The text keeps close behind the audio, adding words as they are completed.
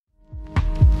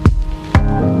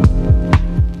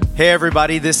Hey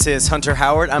everybody, this is Hunter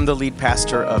Howard. I'm the lead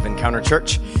pastor of Encounter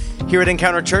Church. Here at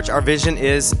Encounter Church, our vision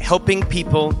is helping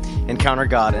people encounter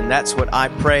God, and that's what I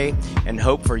pray and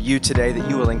hope for you today, that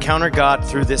you will encounter God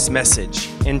through this message.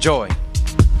 Enjoy.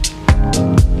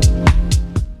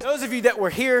 Those of you that were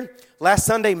here last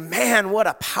Sunday, man, what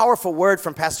a powerful word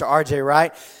from Pastor RJ,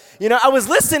 right? You know, I was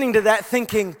listening to that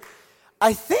thinking,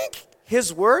 I think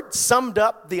his word summed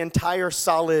up the entire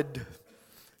solid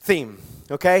theme.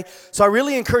 Okay, so I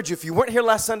really encourage you, if you weren't here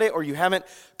last Sunday or you haven't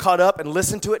caught up and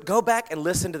listened to it, go back and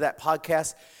listen to that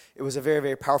podcast. It was a very,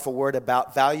 very powerful word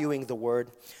about valuing the word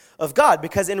of God,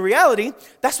 because in reality,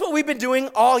 that's what we've been doing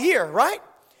all year, right?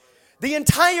 The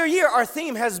entire year, our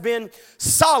theme has been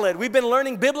solid. We've been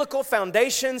learning biblical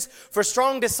foundations for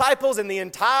strong disciples, and the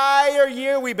entire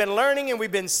year we've been learning and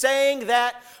we've been saying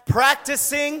that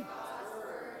practicing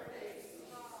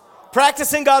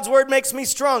God's word makes me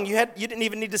strong. You didn't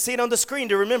even need to see it on the screen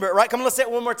to remember it, right? Come on, let's say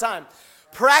it one more time.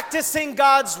 Practicing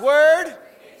God's word. Makes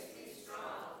me strong.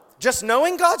 Just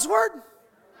knowing God's word?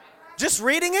 Just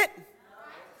reading it?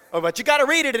 Oh, but you got to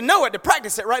read it and know it to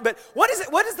practice it, right? But what is it?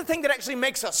 What is the thing that actually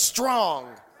makes us strong?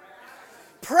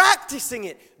 Practicing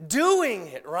it, doing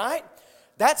it, right?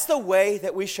 That's the way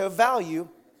that we show value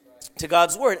to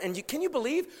God's word. And can you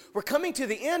believe we're coming to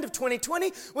the end of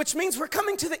 2020, which means we're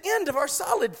coming to the end of our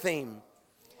solid theme.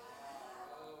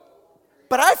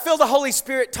 But I feel the Holy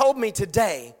Spirit told me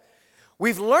today,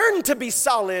 we've learned to be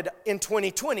solid in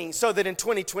 2020 so that in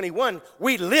 2021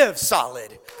 we live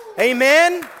solid.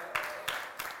 Amen.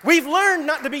 We've learned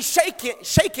not to be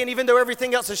shaken even though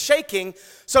everything else is shaking,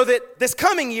 so that this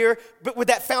coming year, but with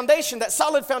that foundation, that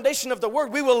solid foundation of the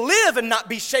word, we will live and not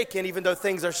be shaken even though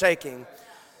things are shaking.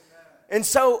 And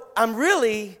so I'm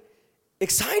really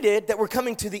excited that we're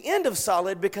coming to the end of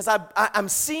solid, because I'm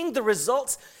seeing the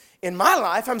results in my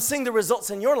life. I'm seeing the results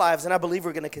in your lives, and I believe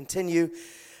we're going to continue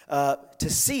to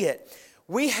see it.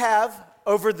 We have,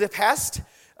 over the past,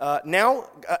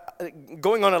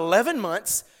 going on 11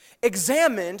 months,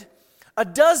 examined a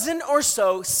dozen or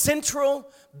so central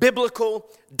biblical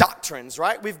doctrines,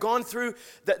 right? We've gone through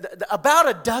about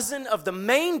a dozen of the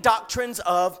main doctrines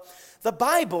of the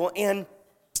Bible, and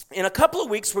in a couple of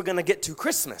weeks, we're going to get to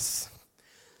Christmas,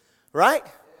 right?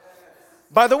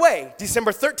 By the way,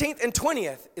 December 13th and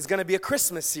 20th is going to be a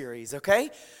Christmas series,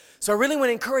 okay? So I really want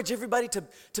to encourage everybody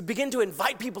to begin to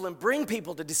invite people and bring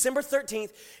people to December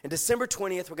 13th and December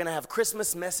 20th. We're going to have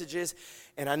Christmas messages,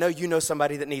 and I know you know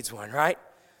somebody that needs one, right?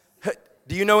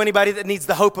 Do you know anybody that needs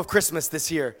the hope of Christmas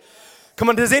this year? Come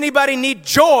on, does anybody need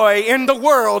joy in the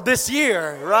world this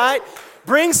year, right?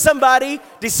 Bring somebody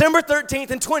December 13th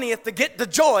and 20th to get the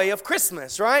joy of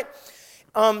Christmas, right?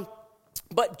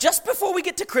 But just before we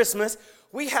get to Christmas,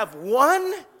 we have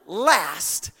one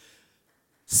last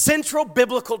central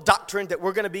biblical doctrine that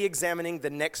we're going to be examining the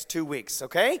next 2 weeks,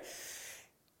 okay?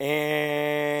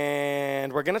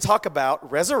 And we're going to talk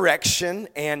about resurrection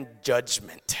and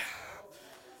judgment.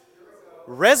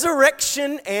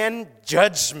 Resurrection and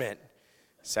judgment.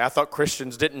 See, I thought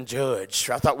Christians didn't judge.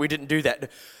 I thought we didn't do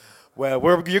that.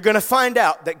 Well, you're going to find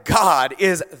out that God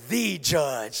is the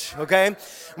judge, okay?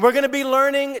 We're going to be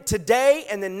learning today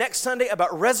and then next Sunday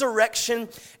about resurrection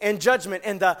and judgment.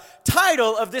 And the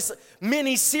title of this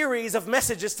mini-series of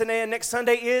messages today and next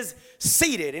Sunday is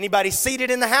Seated. Anybody seated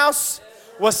in the house?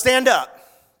 Well, stand up.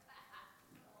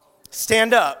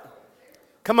 Stand up.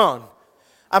 Come on.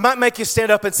 I might make you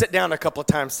stand up and sit down a couple of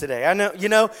times today. I know,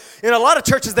 in a lot of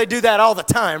churches they do that all the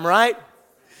time, right?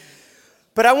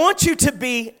 But I want you to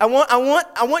be, I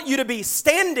want you to be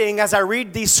standing as I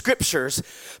read these scriptures,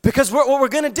 because what we're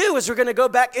going to do is we're going to go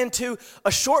back into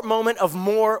a short moment of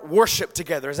more worship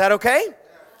together. Is that okay?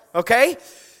 Okay?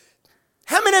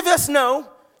 How many of us know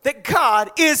that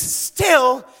God is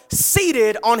still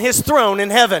seated on his throne in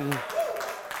heaven?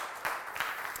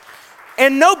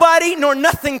 And nobody nor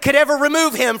nothing could ever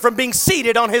remove him from being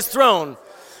seated on his throne.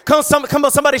 Come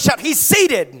on, somebody shout, he's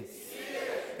seated.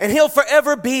 And he'll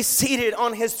forever be seated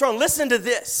on his throne. Listen to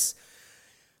this.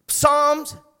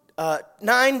 Psalms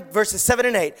 9, verses 7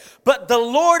 and 8. But the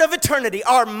Lord of eternity,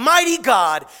 our mighty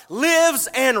God, lives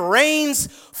and reigns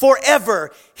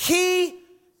forever. He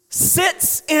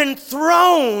sits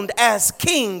enthroned as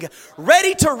king,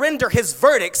 ready to render his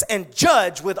verdicts and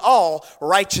judge with all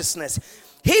righteousness.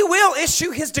 He will issue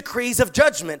his decrees of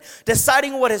judgment,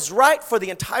 deciding what is right for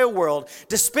the entire world,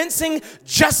 dispensing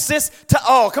justice to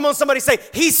all. Come on, somebody say,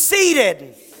 he's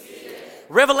seated.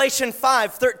 Revelation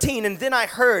 5:13, and then I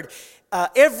heard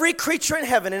every creature in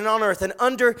heaven and on earth and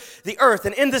under the earth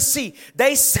and in the sea,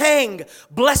 they sang,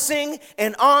 blessing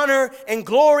and honor and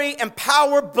glory and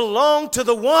power belong to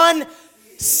the one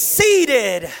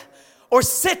seated or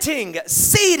sitting,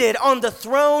 seated on the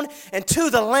throne and to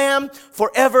the Lamb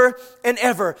forever and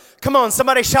ever. Come on,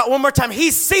 somebody shout one more time.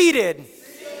 He's seated.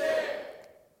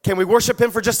 Can we worship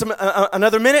him for just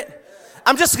another minute?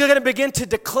 I'm just going to begin to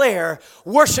declare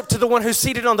worship to the one who's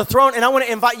seated on the throne, and I want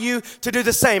to invite you to do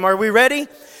the same. Are we ready?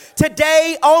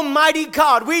 Today, Almighty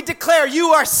God, we declare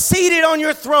you are seated on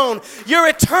your throne, your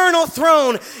eternal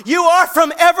throne. You are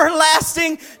from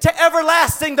everlasting to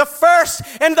everlasting, the first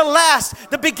and the last,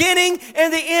 the beginning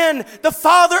and the end, the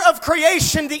Father of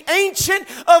creation, the Ancient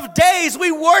of Days.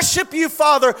 We worship you,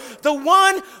 Father, the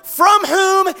one from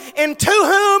whom and to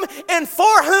whom and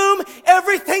for whom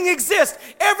everything exists.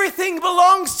 Everything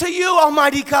belongs to you,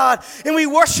 Almighty God, and we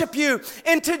worship you.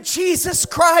 And to Jesus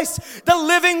Christ, the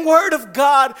living Word of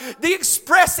God, the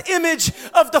express image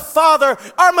of the Father,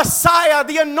 our Messiah,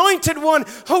 the anointed one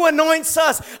who anoints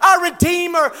us, our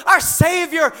Redeemer, our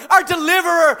Savior, our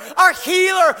Deliverer, our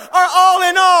Healer, our all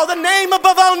in all, the name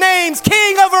above all names,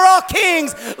 King over all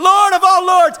kings, Lord of all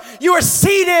lords. You are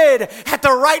seated at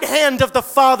the right hand of the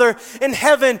Father in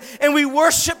heaven, and we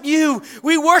worship you.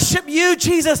 We worship you,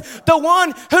 Jesus, the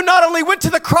one who not only went to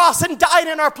the cross and died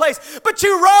in our place, but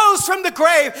you rose from the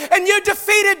grave, and you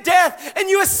defeated death, and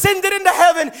you ascended into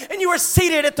heaven, and you are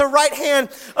seated at the right hand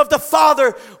of the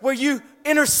Father where you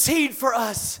intercede for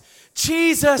us.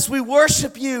 Jesus, we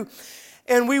worship you,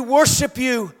 and we worship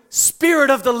you, Spirit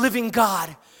of the living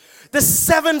God, the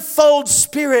sevenfold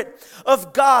Spirit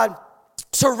of God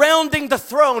surrounding the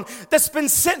throne that's been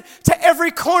sent to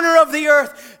every corner of the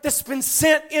earth, that's been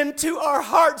sent into our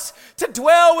hearts to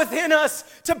dwell within us,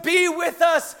 to be with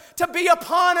us, to be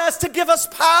upon us, to give us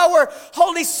power.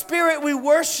 Holy Spirit, we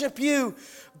worship you.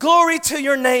 Glory to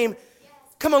your name.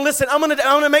 Come on, listen, I'm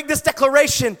gonna make this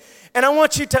declaration, and I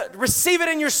want you to receive it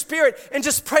in your spirit and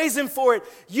just praise him for it.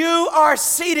 You are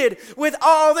seated with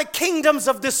all the kingdoms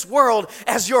of this world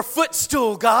as your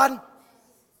footstool, God.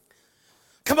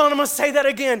 Come on, I'm going to say that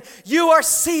again. You are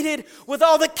seated with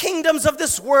all the kingdoms of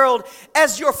this world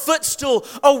as your footstool,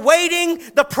 awaiting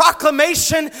the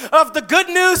proclamation of the good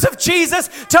news of Jesus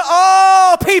to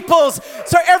all peoples.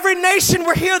 So every nation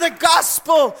will hear the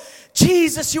gospel.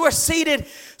 Jesus, you are seated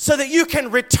so that you can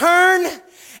return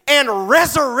and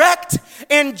resurrect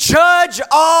and judge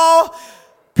all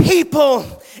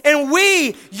people. And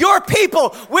we, your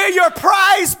people, we're your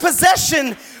prized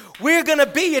possession. We're going to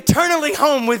be eternally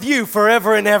home with you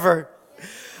forever and ever.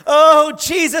 Oh,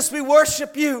 Jesus, we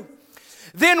worship you.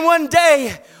 Then one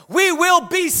day we will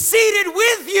be seated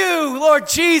with you, Lord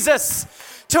Jesus,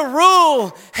 to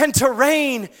rule and to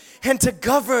reign and to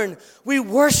govern. We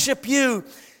worship you.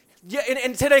 Yeah,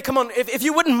 and today, come on, if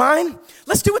you wouldn't mind,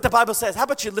 let's do what the Bible says. How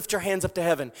about you lift your hands up to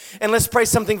heaven and let's pray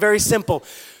something very simple.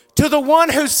 To the one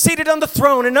who's seated on the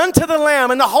throne and unto the Lamb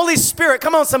and the Holy Spirit.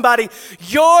 Come on, somebody.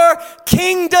 Your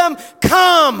kingdom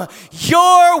come.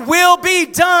 Your will be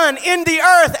done in the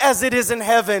earth as it is in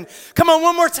heaven. Come on,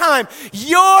 one more time.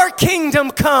 Your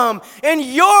kingdom come and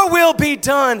your will be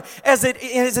done as it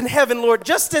is in heaven, Lord.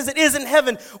 Just as it is in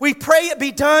heaven, we pray it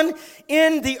be done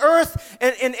in the earth,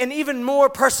 and even more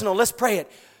personal. Let's pray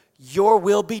it. Your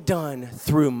will be done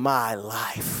through my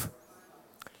life.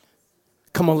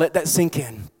 Come on, let that sink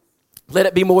in. Let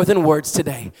it be more than words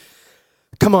today.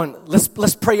 Come on, let's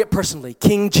pray it personally.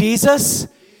 King Jesus,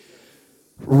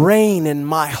 reign in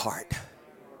my heart.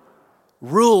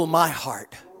 Rule my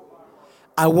heart.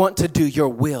 I want to do your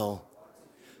will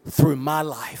through my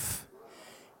life,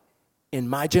 in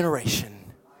my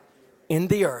generation, in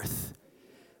the earth,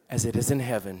 as it is in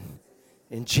heaven.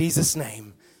 In Jesus'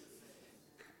 name.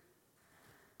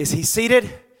 Is he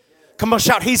seated? Come on,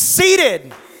 shout, he's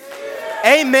seated.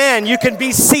 Amen. You can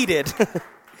be seated.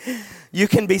 You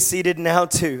can be seated now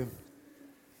too.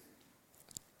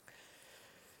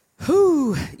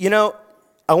 Whew. You know,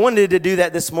 I wanted to do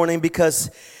that this morning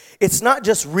because it's not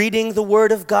just reading the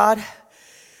Word of God.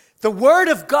 The Word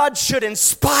of God should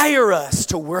inspire us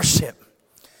to worship.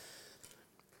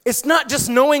 It's not just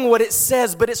knowing what it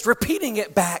says, but it's repeating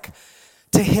it back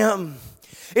to Him.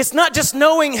 It's not just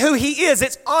knowing who He is,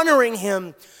 it's honoring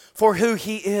Him for who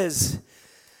He is.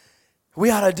 We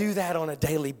ought to do that on a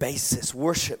daily basis,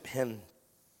 worship Him.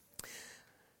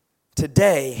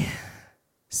 Today,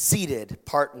 seated,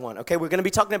 part 1. Okay, we're going to be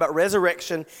talking about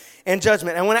resurrection and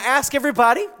judgment. I want to ask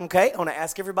everybody,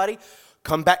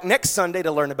 come back next Sunday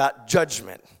to learn about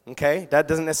judgment. Okay, that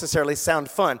doesn't necessarily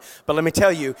sound fun, but let me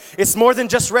tell you, it's more than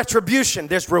just retribution.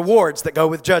 There's rewards that go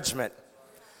with judgment.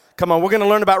 Come on, we're going to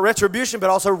learn about retribution, but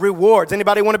also rewards.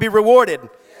 Anybody want to be rewarded?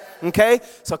 Okay,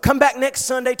 so come back next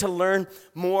Sunday to learn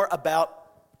more about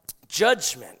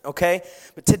judgment, okay?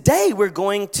 But today we're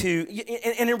going to,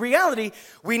 and in reality,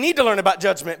 we need to learn about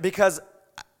judgment because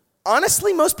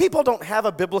honestly, most people don't have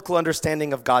a biblical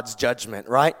understanding of God's judgment,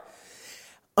 right?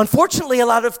 Unfortunately, a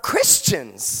lot of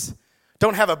Christians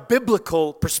don't have a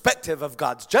biblical perspective of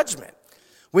God's judgment.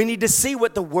 We need to see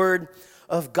what the Word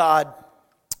of God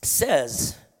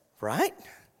says, right?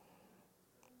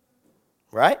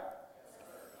 Right?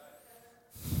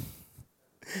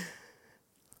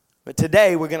 But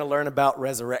today we're going to learn about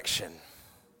resurrection.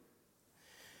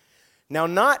 Now,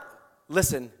 not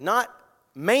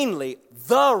mainly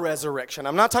the resurrection.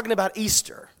 I'm not talking about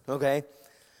Easter, okay?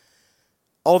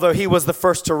 Although he was the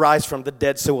first to rise from the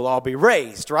dead, so we'll all be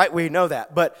raised, right? We know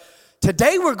that. But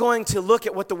today we're going to look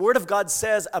at what the Word of God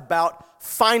says about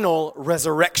final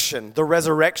resurrection, the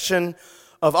resurrection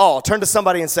of all. Turn to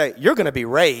somebody and say, you're going to be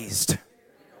raised.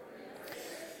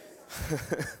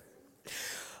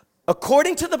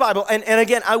 According to the Bible, and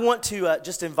again, I want to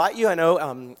just invite you, I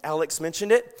know Alex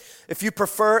mentioned it. If you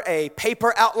prefer a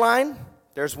paper outline,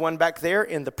 there's one back there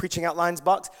in the preaching outlines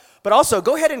box. But also,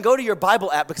 go ahead and go to your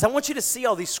Bible app because I want you to see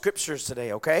all these scriptures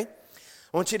today, okay?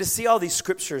 I want you to see all these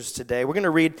scriptures today. We're going to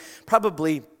read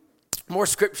probably more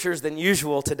scriptures than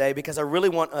usual today because I really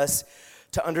want us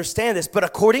to understand this. But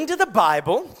according to the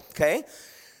Bible, okay,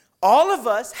 all of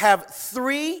us have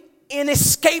 3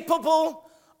 inescapable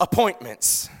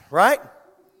appointments, right?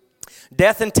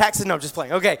 Death and taxes. No, I'm just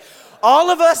playing. Okay.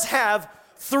 All of us have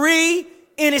 3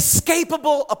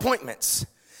 inescapable appointments.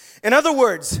 In other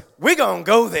words, we're going to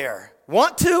go there.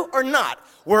 Want to or not,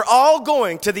 we're all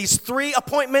going to these 3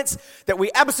 appointments that we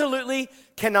absolutely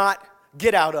cannot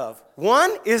get out of.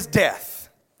 One is death.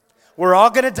 We're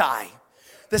all going to die.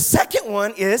 The second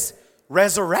one is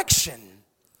resurrection.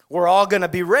 We're all going to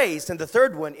be raised. And the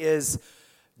third one is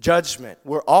judgment.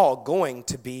 We're all going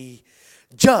to be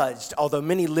judged, although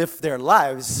many live their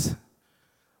lives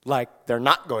like they're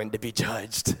not going to be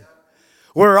judged.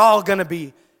 We're all going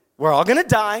to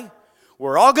die,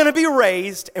 we're all going to be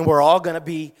raised, and we're all going to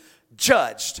be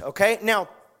judged, okay? Now,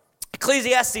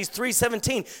 Ecclesiastes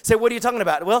 3:17 say, what are you talking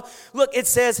about? Well, look, it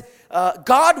says,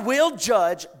 God will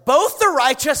judge both the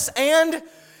righteous and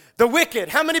the wicked.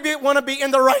 How many want to be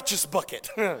in the righteous bucket?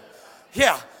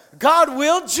 Yeah, God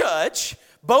will judge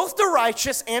both the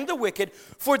righteous and the wicked,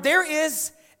 for there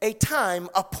is a time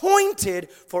appointed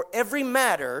for every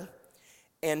matter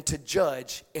and to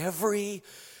judge every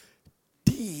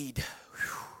deed.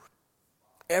 Whew.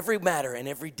 Every matter and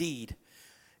every deed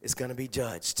is going to be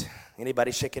judged.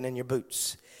 Anybody shaking in your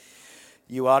boots?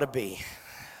 You ought to be.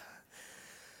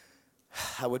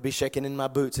 I would be shaking in my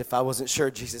boots if I wasn't sure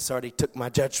Jesus already took my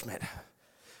judgment.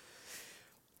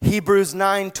 Hebrews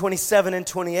 9:27 and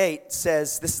 28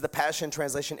 says, this is the Passion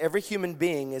Translation, every human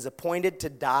being is appointed to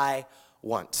die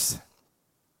once.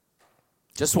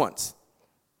 Just once.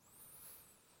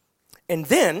 And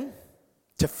then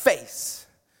to face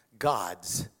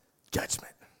God's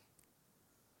judgment.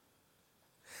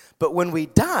 But when we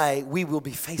die, we will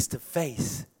be face to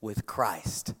face with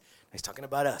Christ. He's talking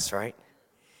about us, right?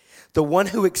 The one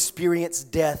who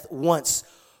experienced death once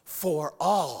for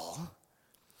all,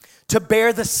 to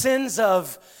bear the sins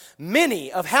of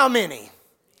many. Of how many?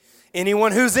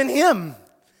 Anyone who's in him.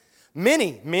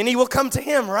 Many will come to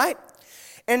him, right?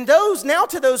 And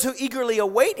to those who eagerly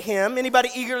await him, anybody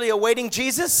eagerly awaiting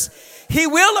Jesus? He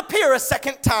will appear a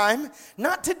second time,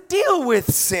 not to deal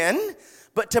with sin,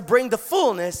 but to bring the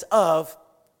fullness of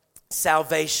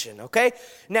salvation, okay?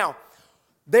 Now,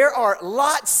 there are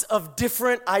lots of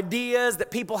different ideas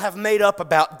that people have made up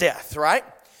about death, right?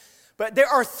 But there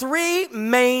are 3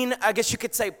 main, I guess you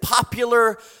could say,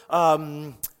 popular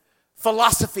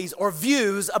philosophies or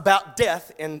views about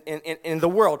death in the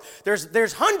world.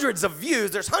 There's hundreds of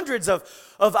views, there's hundreds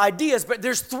of ideas, but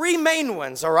there's 3 main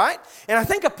ones, all right? And I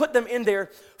think I put them in there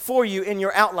for you in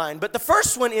your outline. But the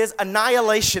first one is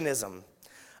annihilationism.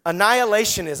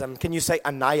 Annihilationism. Can you say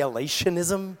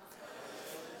annihilationism?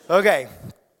 Okay.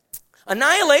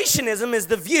 Annihilationism is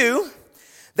the view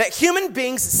that human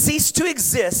beings cease to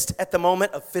exist at the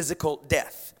moment of physical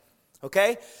death,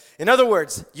 okay? In other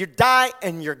words, you die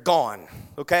and you're gone,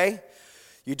 okay?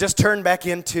 You just turn back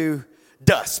into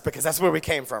dust because that's where we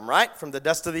came from, right? From the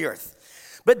dust of the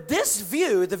earth. But this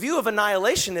view, the view of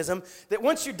annihilationism, that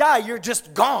once you die, you're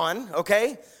just gone,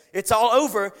 okay? It's all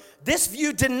over. This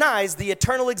view denies the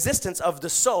eternal existence of the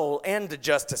soul and the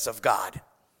justice of God.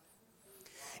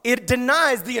 It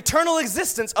denies the eternal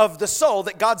existence of the soul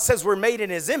that God says we're made in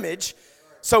his image.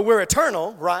 So we're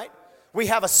eternal, right? We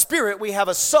have a spirit, we have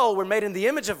a soul, we're made in the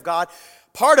image of God.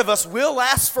 Part of us will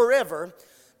last forever.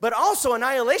 But also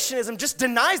annihilationism just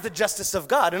denies the justice of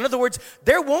God. In other words,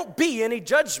 there won't be any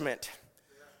judgment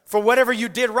for whatever you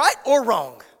did right or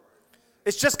wrong.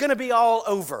 It's just going to be all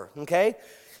over, okay?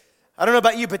 I don't know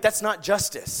about you, but that's not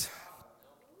justice.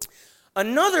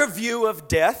 Another view of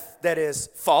death that is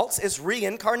false is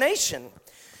reincarnation.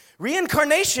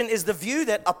 Reincarnation is the view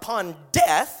that upon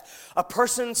death, a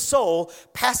person's soul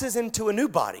passes into a new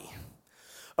body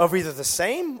of either the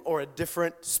same or a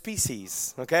different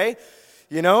species, okay?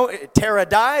 You know, Tara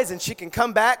dies and she can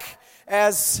come back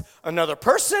as another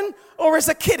person or as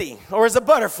a kitty or as a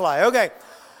butterfly, okay?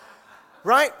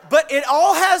 Right? But it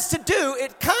all has to do,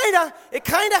 it kind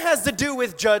of has to do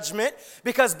with judgment,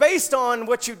 because based on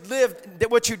what you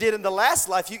did in the last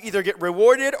life, you either get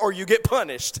rewarded or you get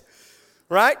punished.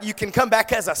 Right? You can come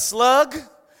back as a slug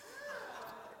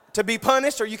to be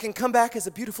punished, or you can come back as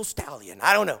a beautiful stallion.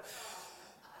 I don't know.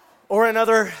 Or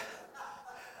another.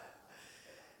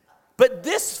 But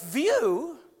this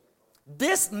view,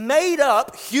 this made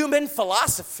up human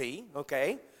philosophy,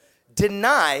 okay,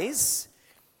 denies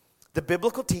the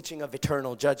biblical teaching of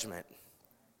eternal judgment.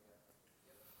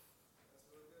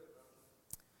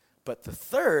 But the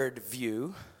third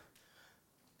view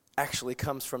actually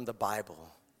comes from the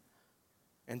Bible.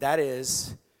 And that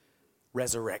is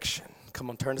resurrection. Come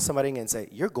on, turn to somebody and say,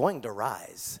 you're going to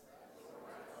rise.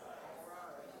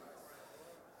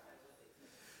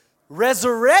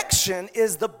 Resurrection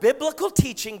is the biblical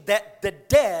teaching that the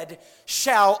dead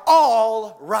shall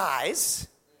all rise,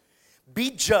 be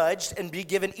judged, and be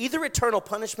given either eternal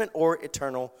punishment or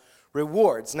eternal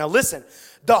rewards. Now listen,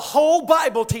 the whole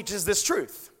Bible teaches this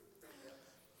truth.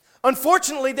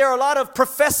 Unfortunately, there are a lot of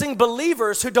professing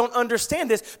believers who don't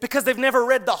understand this because they've never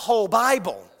read the whole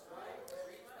Bible.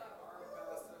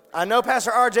 I know Pastor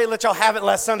RJ let y'all have it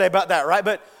last Sunday about that, right?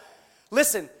 But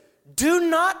listen, do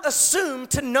not assume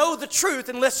to know the truth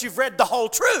unless you've read the whole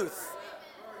truth.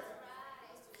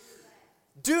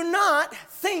 Do not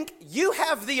think you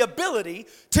have the ability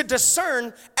to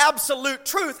discern absolute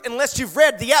truth unless you've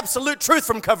read the absolute truth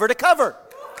from cover to cover.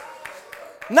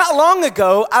 Not long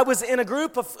ago, I was in a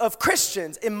group of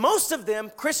Christians, and most of them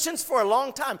Christians for a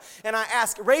long time. And I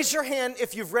asked, raise your hand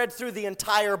if you've read through the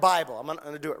entire Bible. I'm going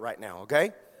to do it right now,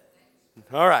 okay?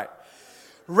 All right.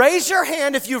 Raise your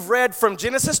hand if you've read from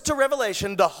Genesis to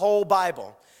Revelation, the whole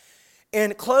Bible.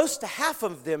 And close to half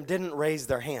of them didn't raise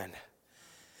their hand.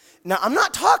 Now, I'm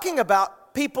not talking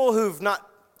about people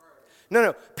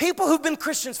people who've been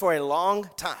Christians for a long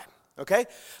time. Okay?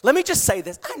 Let me just say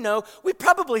this. I know we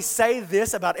probably say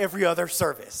this about every other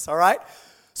service, all right?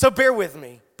 So bear with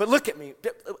me. But look at me.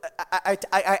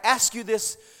 I ask you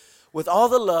this with all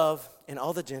the love and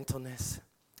all the gentleness,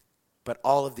 but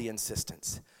all of the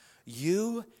insistence.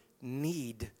 You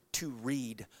need to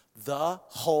read the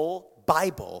whole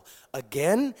Bible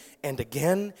again and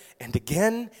again and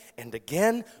again and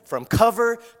again, from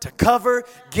cover to cover.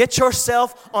 Get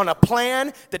yourself on a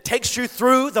plan that takes you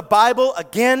through the Bible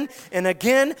again and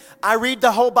again. I read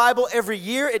the whole Bible every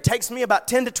year. It takes me about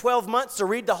 10 to 12 months to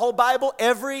read the whole Bible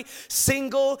every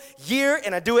single year,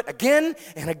 and I do it again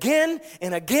and again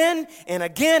and again and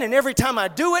again, and every time I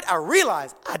do it, I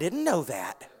realize I didn't know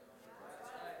that.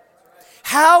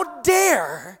 How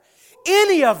dare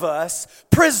any of us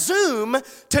presume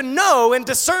to know and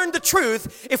discern the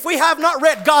truth if we have not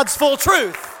read God's full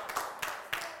truth?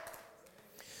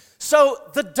 So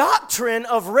the doctrine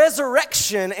of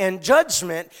resurrection and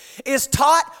judgment is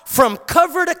taught from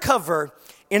cover to cover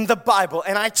in the Bible,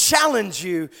 and I challenge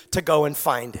you to go and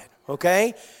find it,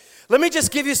 okay? Let me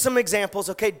just give you some examples,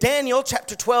 okay? Daniel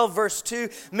chapter 12, verse 2,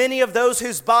 many of those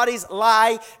whose bodies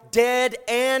lie dead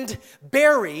and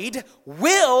buried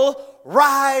will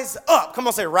rise up. Come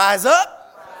on, say rise up.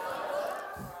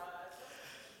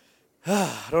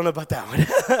 I don't know about that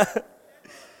one.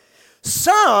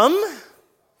 Some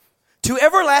to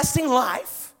everlasting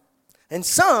life, and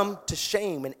some to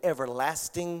shame and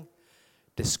everlasting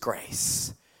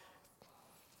disgrace.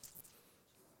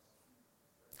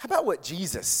 How about what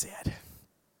Jesus said?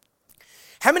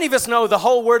 How many of us know the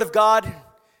whole Word of God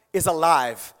is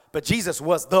alive, but Jesus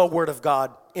was the Word of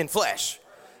God in flesh?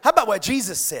 How about what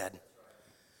Jesus said?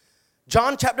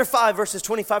 John chapter 5, verses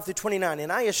 25 through 29.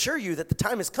 And I assure you that the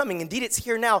time is coming, indeed it's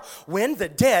here now, when the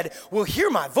dead will hear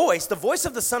my voice, the voice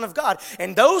of the Son of God.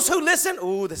 And those who listen,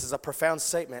 ooh, this is a profound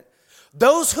statement.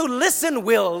 Those who listen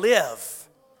will live.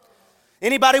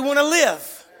 Anybody want to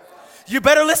live? You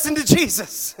better listen to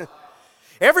Jesus.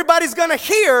 Everybody's going to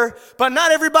hear, but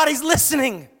not everybody's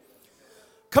listening.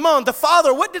 Come on, the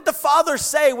Father, what did the Father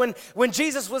say when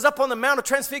Jesus was up on the Mount of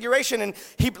Transfiguration and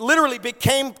he literally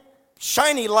became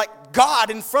shiny like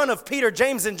God in front of Peter,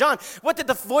 James, and John? What did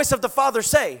the voice of the Father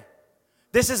say?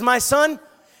 This is my Son,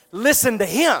 listen to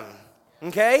him,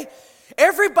 okay?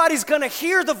 Everybody's going to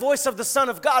hear the voice of the Son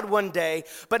of God one day,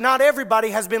 but not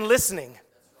everybody has been listening.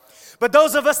 But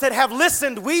those of us that have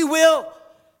listened, we will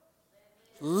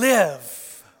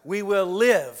live. We will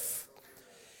live.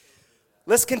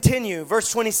 Let's continue.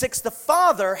 Verse 26, the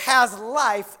Father has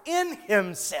life in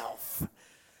himself.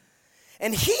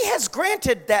 And he has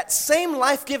granted that same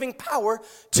life-giving power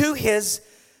to his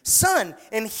Son.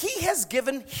 And he has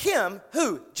given him,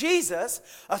 who? Jesus,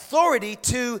 authority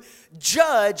to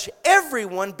judge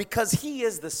everyone because he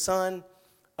is the Son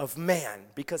of Man.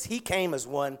 Because he came as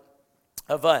one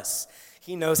of us.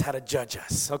 He knows how to judge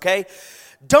us, okay?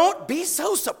 Don't be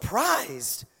so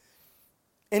surprised.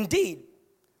 Indeed,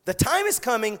 the time is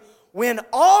coming when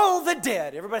all the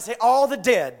dead, everybody say all the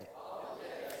dead. All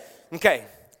the dead. Okay,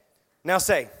 now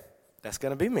say, that's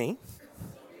going to be me.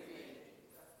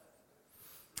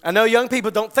 I know young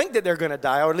people don't think that they're going to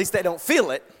die, or at least they don't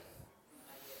feel it.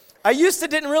 I used to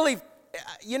didn't really,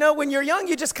 when you're young,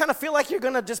 you just kind of feel like you're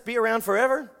going to just be around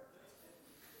forever.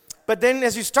 But then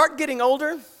as you start getting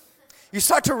older, you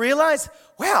start to realize,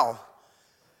 wow,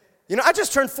 I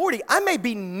just turned 40. I may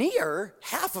be near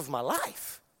half of my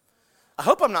life. I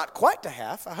hope I'm not quite to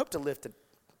half. I hope to live to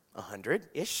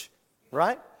 100-ish,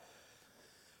 right?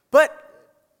 But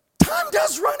time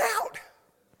does run out,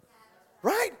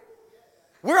 right?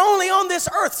 We're only on this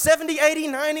earth 70, 80,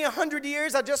 90, 100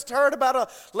 years. I just heard about a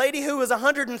lady who was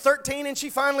 113 and she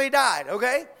finally died,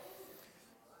 okay?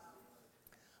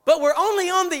 But we're only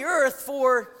on the earth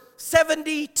for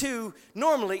 70 to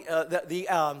normally,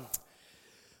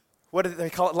 what do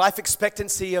they call it? Life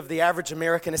expectancy of the average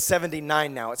American is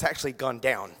 79 now. It's actually gone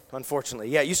down, unfortunately.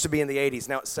 Yeah, it used to be in the 80s.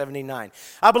 Now it's 79.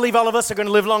 I believe all of us are going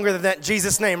to live longer than that in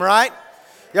Jesus' name, right?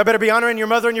 Y'all better be honoring your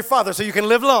mother and your father so you can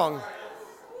live long.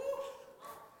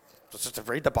 Just to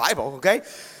read the Bible, okay?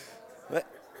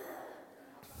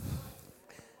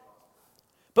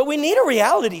 But we need a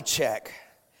reality check.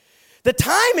 The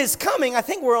time is coming, I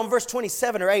think we're on verse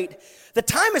 27 or 8. The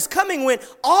time is coming when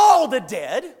all the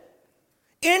dead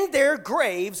in their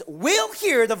graves will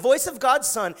hear the voice of God's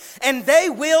Son, and they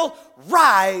will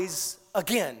rise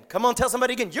again. Come on, tell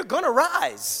somebody again, you're going to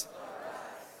rise.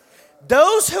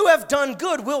 Those who have done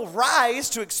good will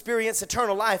rise to experience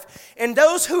eternal life, and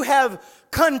those who have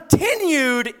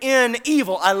continued in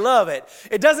evil, I love it.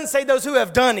 It doesn't say those who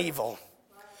have done evil,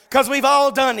 because we've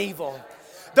all done evil.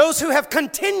 Those who have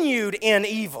continued in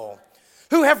evil,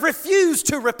 who have refused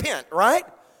to repent, right?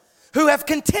 Who have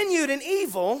continued in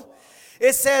evil,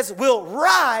 it says, will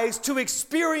rise to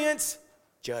experience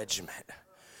judgment.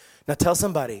 Now tell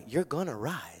somebody, you're going to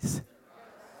rise.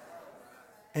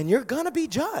 And you're going to be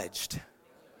judged.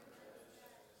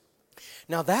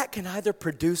 Now that can either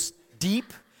produce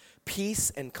deep peace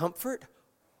and comfort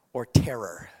or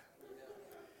terror.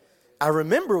 I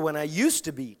remember when I used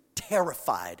to be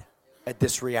terrified at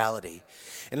this reality.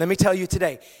 And let me tell you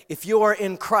today, if you are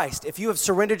in Christ, if you have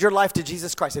surrendered your life to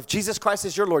Jesus Christ, if Jesus Christ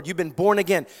is your Lord, you've been born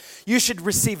again, you should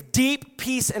receive deep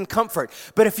peace and comfort.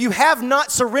 But if you have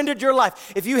not surrendered your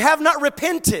life, if you have not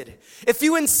repented, if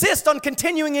you insist on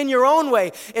continuing in your own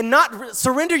way and not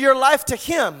surrender your life to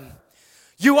Him,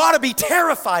 you ought to be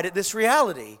terrified at this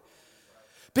reality.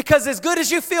 Because as good as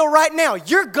you feel right now,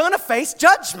 you're going to face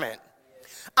judgment.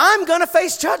 I'm going to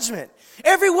face judgment.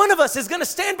 Every one of us is going to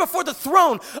stand before the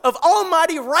throne of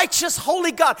Almighty, righteous,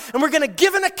 holy God, and we're going to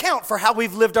give an account for how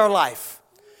we've lived our life.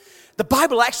 The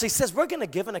Bible actually says we're going to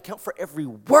give an account for every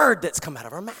word that's come out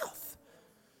of our mouth.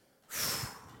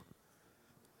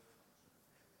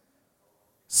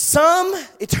 Some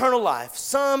eternal life,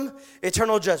 some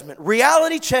eternal judgment.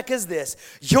 Reality check is this: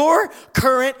 your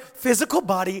current physical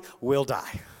body will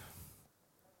die.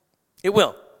 It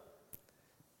will.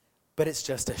 But it's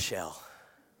just a shell.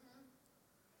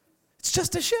 It's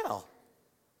just a shell.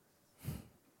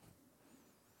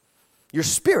 Your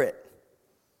spirit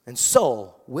and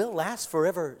soul will last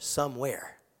forever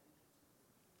somewhere.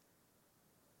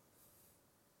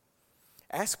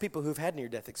 Ask people who've had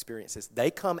near-death experiences.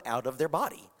 They come out of their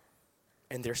body,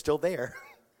 and they're still there.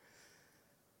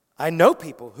 I know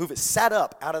people who've sat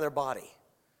up out of their body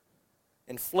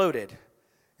and floated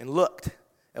and looked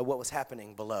at what was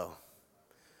happening below.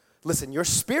 Listen, your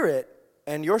spirit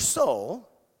and your soul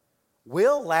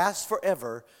will last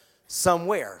forever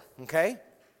somewhere, okay?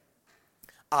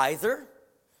 Either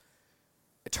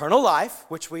eternal life,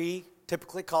 which we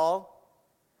typically call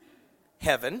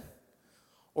heaven,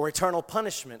 or eternal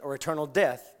punishment or eternal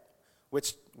death,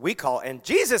 which we call, and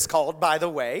Jesus called, by the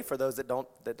way, for those that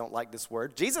don't like this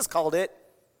word, Jesus called it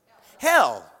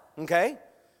hell, okay?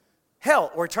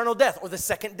 Hell or eternal death or the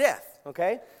second death,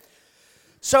 okay?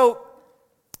 So,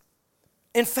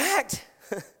 in fact,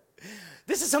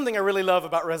 this is something I really love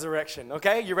about resurrection,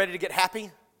 okay? You ready to get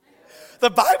happy? The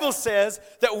Bible says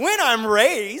that when I'm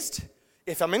raised,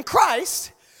 if I'm in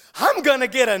Christ, I'm going to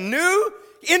get a new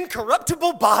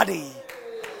incorruptible body.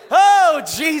 Oh,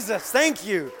 Jesus, thank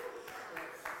you.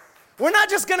 We're not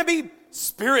just going to be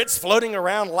spirits floating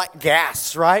around like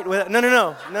gas, right?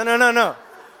 No.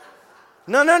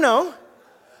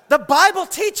 The Bible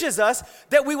teaches us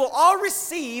that we will all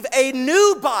receive a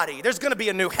new body. There's going to be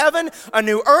a new heaven, a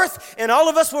new earth, and all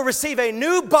of us will receive a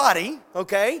new body,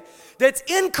 okay, that's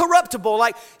incorruptible.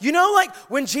 Like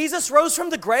when Jesus rose from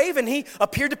the grave and he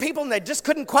appeared to people and they just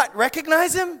couldn't quite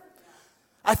recognize him?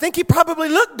 I think he probably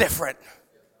looked different,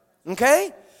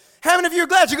 okay? How many of you are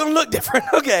glad you're going to look different?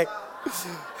 Okay.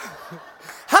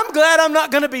 I'm glad I'm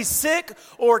not going to be sick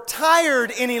or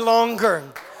tired any longer.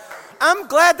 I'm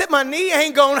glad that my knee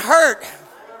ain't gonna hurt.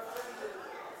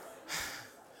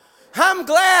 I'm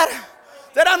glad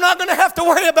that I'm not gonna have to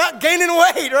worry about gaining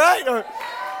weight, right?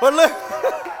 Or look.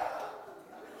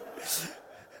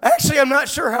 Actually, I'm not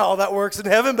sure how all that works in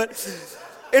heaven, but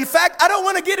in fact, I don't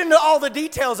want to get into all the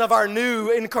details of our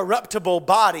new incorruptible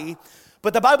body,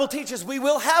 but the Bible teaches we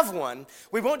will have one.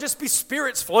 We won't just be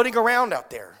spirits floating around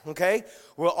out there, okay?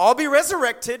 We'll all be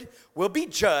resurrected, we'll be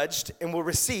judged, and we'll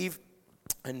receive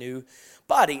a new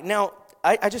body. Now,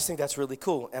 I just think that's really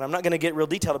cool, and I'm not going to get real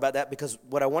detailed about that because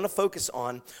what I want to focus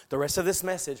on the rest of this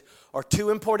message are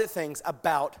two important things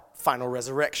about final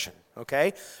resurrection,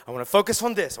 okay? I want to focus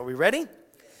on this. Are we ready?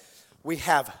 We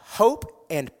have hope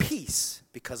and peace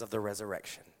because of the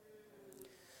resurrection.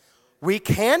 We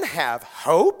can have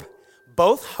hope,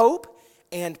 both hope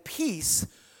and peace,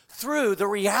 through the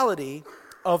reality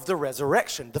of the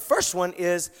resurrection. The first one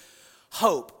is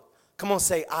hope. Come on,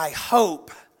 say, I hope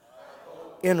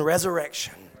in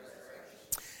resurrection.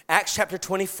 Acts chapter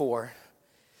 24,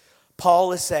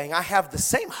 Paul is saying, I have the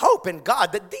same hope in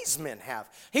God that these men have.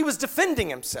 He was defending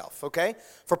himself, okay,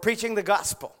 for preaching the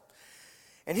gospel.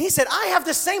 And he said, I have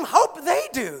the same hope they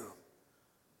do.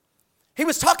 He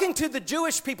was talking to the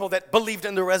Jewish people that believed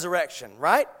in the resurrection,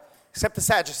 right? Except the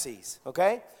Sadducees,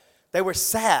 okay? They were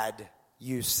sad,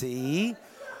 you see,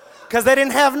 because they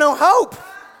didn't have no hope,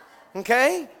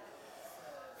 okay?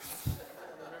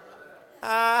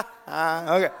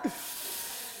 Okay.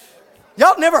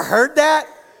 Y'all never heard that?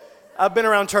 I've been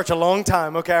around church a long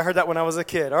time, okay? I heard that when I was a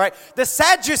kid, all right? The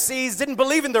Sadducees didn't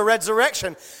believe in the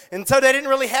resurrection, and so they didn't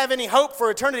really have any hope for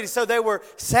eternity, so they were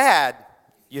sad,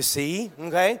 you see,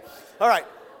 okay? All right.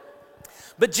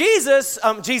 But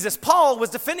Paul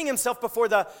was defending himself before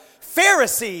the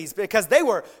Pharisees because they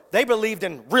believed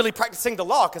in really practicing the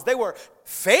law because they were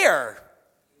fair,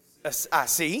 I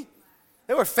see.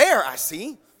 They were fair, I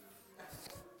see.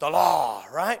 The law,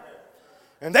 right?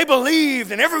 And they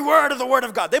believed in every word of the Word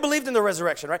of God. They believed in the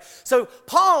resurrection, right? So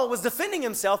Paul was defending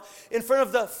himself in front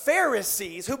of the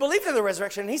Pharisees who believed in the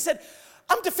resurrection. And he said,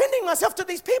 I'm defending myself to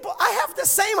these people. I have the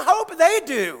same hope they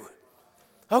do,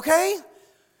 okay?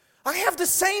 I have the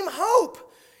same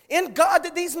hope in God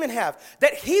that these men have,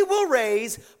 that he will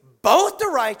raise both the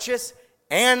righteous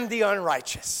and the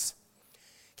unrighteous.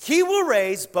 He will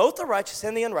raise both the righteous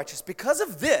and the unrighteous. Because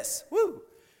of this,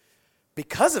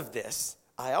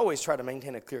 I always try to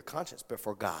maintain a clear conscience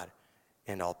before God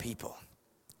and all people.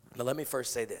 Now let me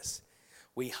first say this.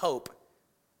 We hope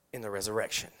in the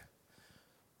resurrection.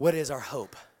 What is our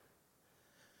hope?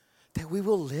 That we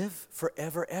will live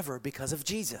forever, ever because of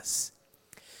Jesus.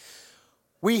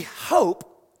 We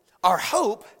hope, our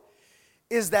hope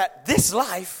is that this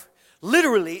life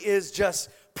literally is just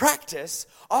practice.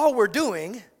 All we're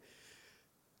doing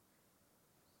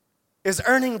is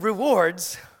earning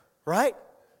rewards, right?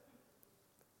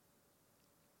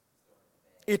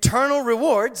 Eternal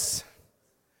rewards.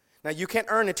 Now, you can't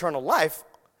earn eternal life.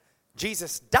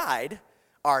 Jesus died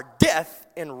our death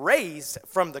and raised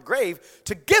from the grave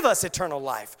to give us eternal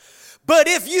life. But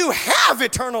if you have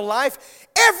eternal life,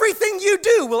 everything you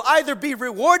do will either be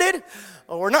rewarded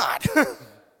or not,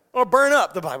 or burn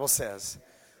up, the Bible says.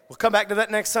 We'll come back to that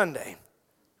next Sunday.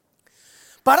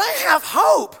 But I have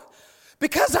hope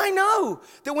because I know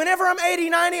that whenever I'm 80,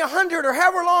 90, 100, or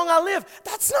however long I live,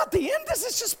 that's not the end. This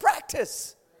is just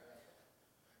practice.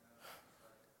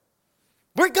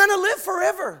 We're going to live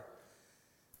forever.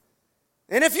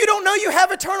 And if you don't know you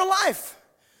have eternal life,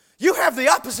 you have the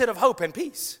opposite of hope and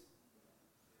peace.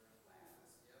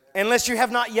 Unless you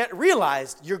have not yet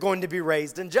realized you're going to be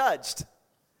raised and judged.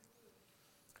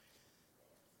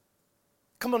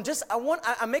 Come on,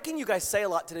 I'm making you guys say a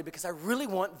lot today because I really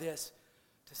want this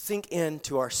to sink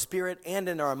into our spirit and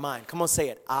in our mind. Come on, say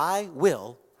it. I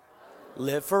will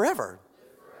live forever.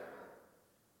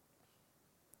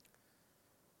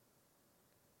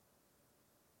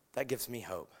 That gives me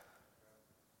hope.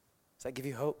 Does that give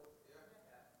you hope?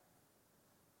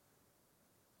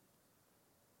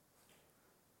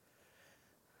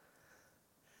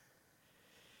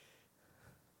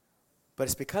 But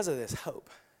it's because of this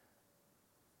hope.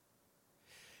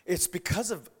 It's because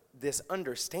of this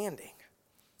understanding,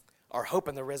 our hope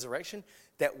in the resurrection,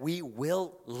 that we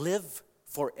will live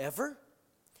forever.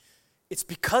 It's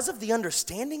because of the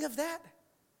understanding of that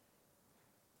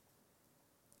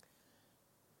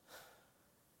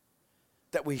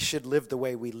that we should live the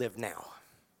way we live now.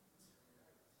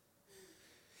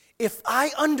 If I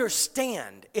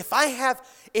understand, if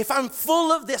I'm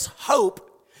full of this hope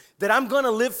that I'm going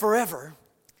to live forever,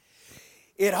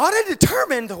 it ought to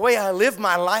determine the way I live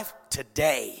my life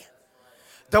today,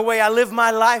 the way I live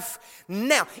my life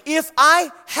now. If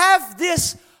I have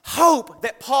this hope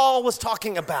that Paul was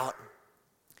talking about,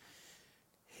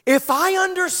 if I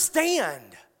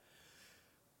understand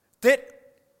that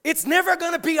it's never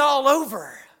going to be all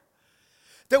over,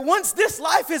 that once this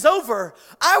life is over,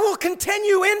 I will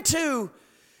continue into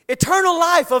eternal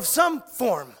life of some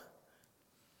form,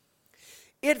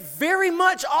 it very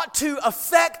much ought to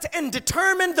affect and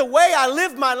determine the way I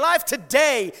live my life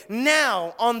today,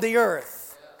 now on the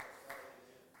earth.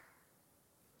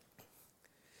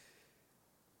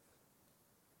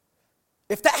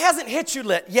 If that hasn't hit you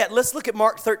yet, let's look at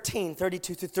Mark 13,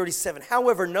 32 through 37.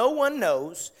 However, no one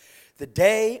knows the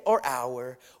day or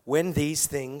hour when these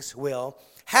things will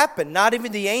happen. Not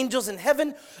even the angels in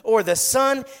heaven or the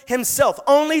Son himself.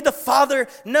 Only the Father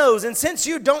knows. And since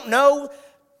you don't know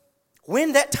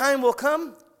when that time will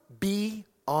come, be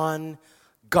on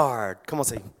guard. Come on,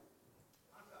 say.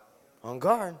 On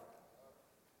guard.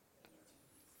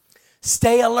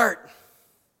 Stay alert.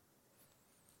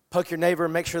 Poke your neighbor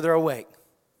and make sure they're awake.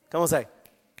 Come on, say.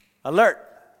 Alert.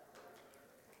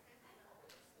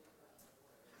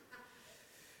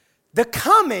 The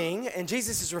coming, and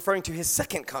Jesus is referring to his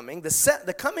second coming,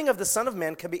 the coming of the Son of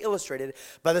Man can be illustrated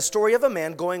by the story of a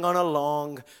man going on a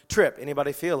long trip.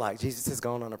 Anybody feel like Jesus has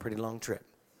gone on a pretty long trip?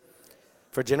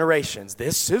 For generations.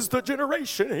 This is the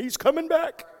generation. He's coming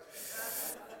back.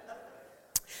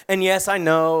 And yes, I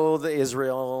know the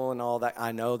Israel and all that.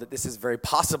 I know that this is very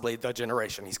possibly the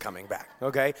generation he's coming back.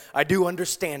 Okay? I do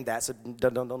understand that, so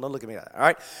don't look at me like that. All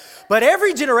right? But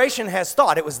every generation has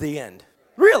thought it was the end.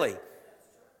 Really.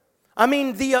 I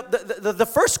mean, the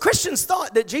first Christians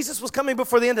thought that Jesus was coming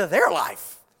before the end of their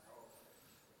life.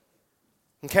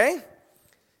 Okay?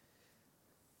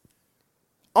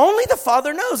 Only the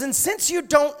Father knows. And since you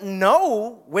don't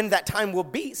know when that time will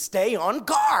be, stay on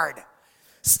guard.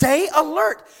 Stay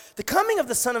alert. The coming of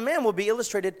the Son of Man can be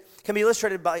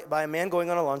illustrated by a man going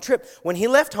on a long trip. When he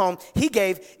left home, he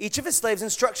gave each of his slaves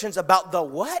instructions about the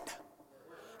what?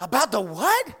 About the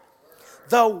what?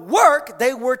 The work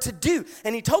they were to do.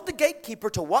 And he told the gatekeeper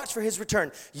to watch for his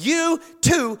return. You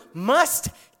too must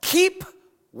keep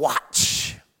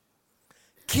watch.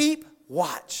 Keep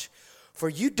watch. For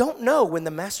you don't know when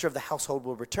the master of the household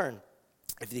will return.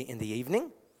 If in the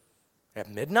evening, at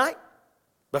midnight,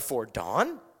 before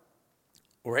dawn,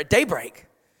 or at daybreak.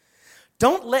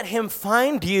 Don't let him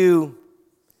find you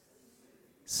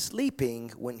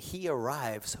sleeping when he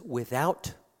arrives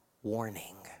without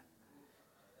warning.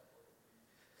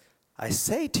 I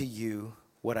say to you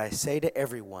what I say to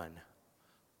everyone,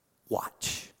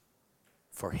 watch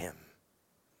for him.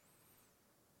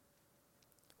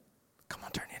 Come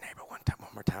on, turn to your neighbor one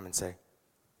more time and say,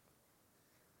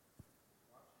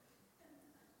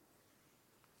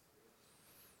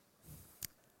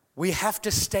 we have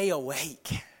to stay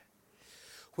awake.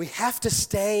 We have to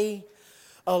stay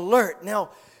alert. Now,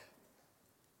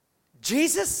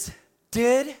 Jesus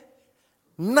did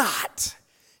not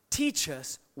teach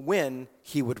us when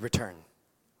he would return.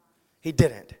 He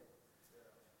didn't.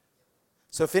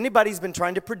 So if anybody's been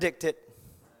trying to predict it,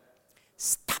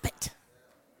 stop it.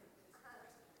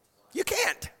 You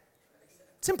can't.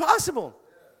 It's impossible.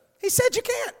 He said you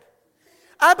can't.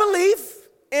 I believe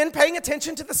in paying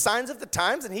attention to the signs of the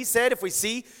times, and he said if we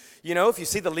see, if you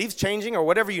see the leaves changing or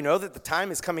whatever, you know that the time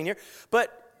is coming near.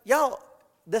 But y'all,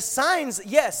 the signs,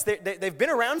 yes, they've been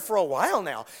around for a while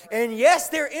now, and yes,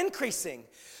 they're increasing.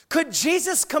 Could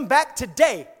Jesus come back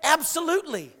today?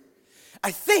 Absolutely.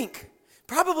 I think.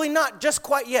 Probably not just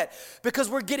quite yet, because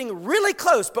we're getting really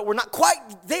close, but we're not quite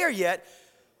there yet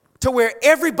to where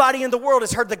everybody in the world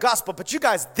has heard the gospel. But you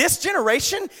guys, this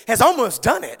generation has almost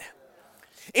done it.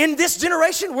 In this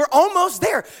generation, we're almost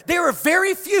there. There are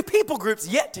very few people groups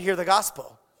yet to hear the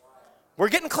gospel. We're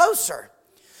getting closer.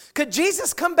 Could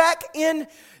Jesus come back in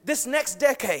this next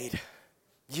decade?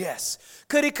 Yes.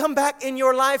 Could he come back in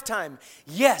your lifetime?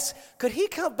 Yes. Could he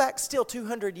come back still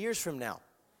 200 years from now?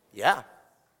 Yeah.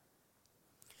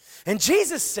 And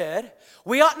Jesus said,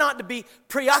 we ought not to be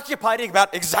preoccupied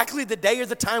about exactly the day or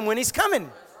the time when he's coming.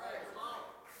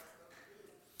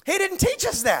 He didn't teach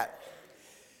us that.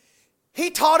 He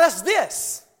taught us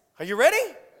this. Are you ready?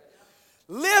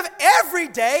 Live every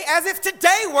day as if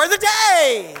today were the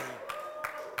day.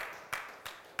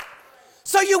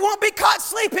 So you won't be caught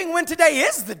sleeping when today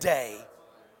is the day.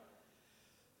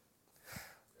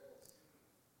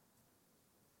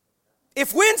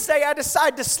 If Wednesday I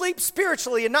decide to sleep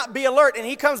spiritually and not be alert, and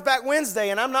he comes back Wednesday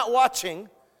and I'm not watching,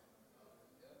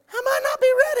 I might not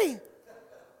be ready.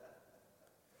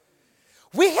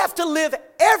 We have to live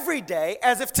every day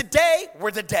as if today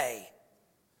were the day,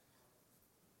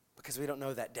 because we don't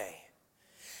know that day.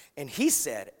 And he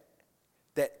said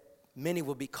that many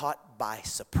will be caught by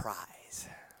surprise.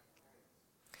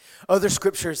 Other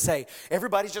scriptures say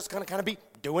everybody's just going to kind of be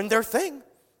doing their thing,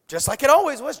 just like it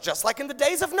always was, just like in the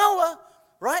days of Noah,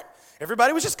 right?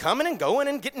 Everybody was just coming and going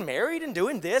and getting married and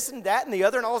doing this and that and the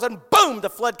other, and all of a sudden, boom, the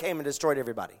flood came and destroyed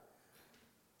everybody.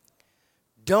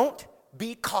 Don't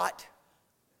be caught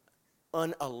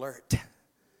unalert.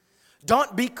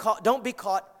 Don't be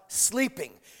caught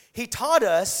sleeping. He taught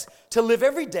us to live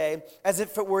every day as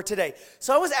if it were today.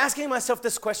 So I was asking myself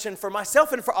this question for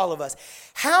myself and for all of us.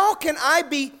 How can I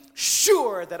be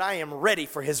sure that I am ready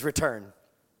for his return?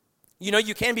 You know,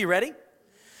 you can be ready.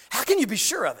 How can you be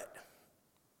sure of it?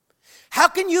 How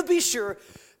can you be sure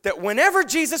that whenever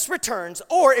Jesus returns,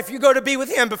 or if you go to be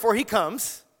with him before he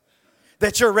comes,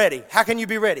 that you're ready? How can you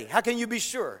be ready? How can you be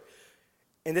sure?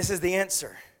 And this is the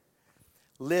answer.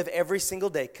 Live every single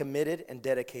day committed and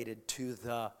dedicated to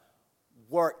the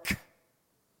work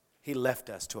he left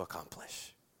us to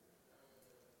accomplish.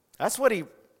 That's what he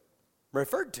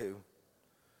referred to.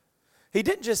 He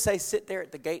didn't just say, sit there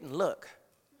at the gate and look.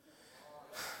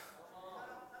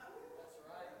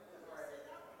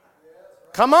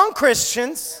 Come on,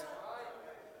 Christians.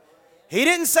 He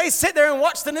didn't say, sit there and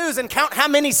watch the news and count how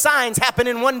many signs happen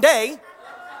in one day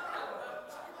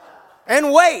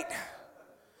and wait.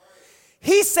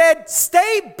 He said,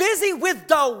 stay busy with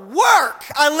the work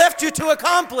I left you to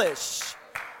accomplish.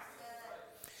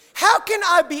 How can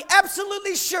I be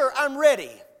absolutely sure I'm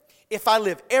ready if I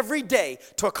live every day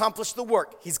to accomplish the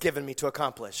work he's given me to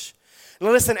accomplish?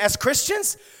 Now listen, as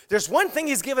Christians, there's one thing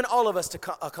he's given all of us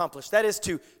to accomplish. That is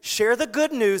to share the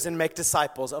good news and make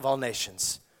disciples of all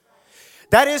nations.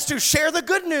 That is to share the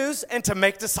good news and to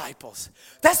make disciples.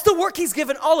 That's the work he's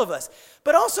given all of us.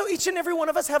 But also each and every one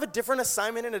of us have a different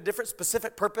assignment and a different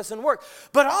specific purpose and work.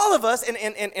 But all of us,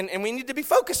 and we need to be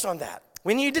focused on that.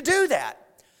 We need to do that.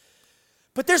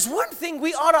 But there's one thing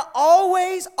we ought to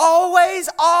always, always,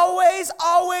 always,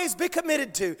 always be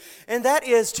committed to. And that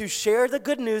is to share the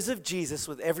good news of Jesus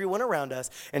with everyone around us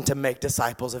and to make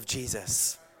disciples of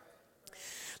Jesus.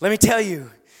 Let me tell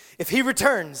you, if he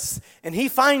returns and he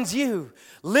finds you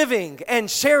living and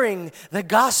sharing the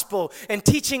gospel and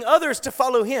teaching others to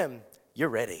follow him, you're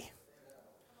ready.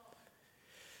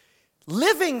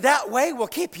 Living that way will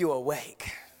keep you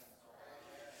awake.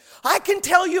 I can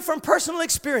tell you from personal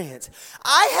experience,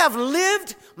 I have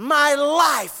lived my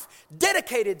life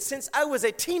dedicated since I was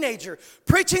a teenager,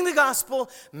 preaching the gospel,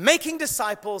 making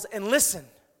disciples, and listen,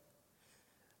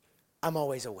 I'm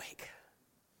always awake.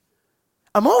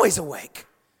 I'm always awake.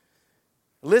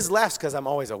 Liz laughs because I'm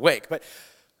always awake, but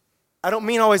I don't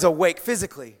mean always awake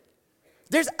physically.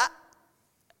 There's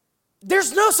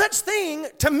no such thing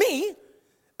to me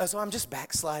as, I'm just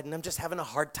backsliding, I'm just having a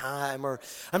hard time, or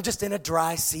I'm just in a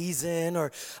dry season,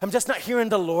 or I'm just not hearing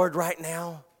the Lord right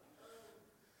now.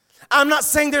 I'm not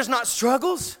saying there's not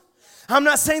struggles. I'm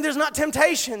not saying there's not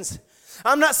temptations.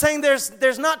 I'm not saying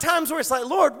there's not times where it's like,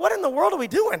 Lord, what in the world are we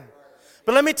doing?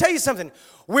 But let me tell you something.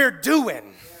 We're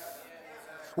doing.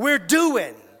 We're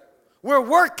doing. We're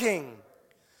working.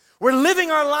 We're living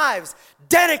our lives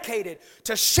dedicated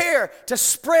to share, to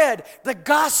spread the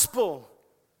gospel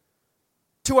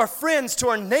to our friends, to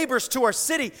our neighbors, to our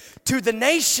city, to the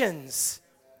nations.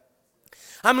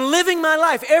 I'm living my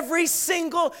life every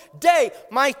single day.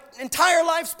 My entire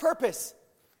life's purpose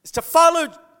is to follow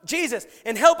Jesus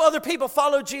and help other people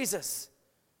follow Jesus.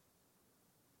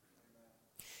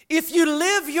 If you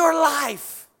live your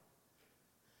life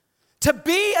to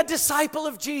be a disciple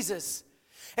of Jesus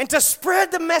and to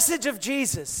spread the message of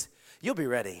Jesus, you'll be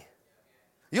ready.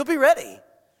 You'll be ready.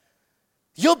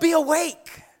 You'll be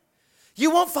awake. You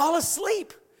won't fall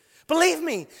asleep. Believe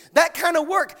me, that kind of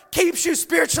work keeps you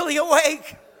spiritually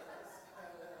awake.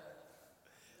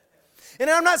 And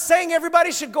I'm not saying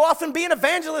everybody should go off and be an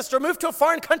evangelist or move to a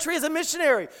foreign country as a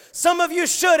missionary. Some of you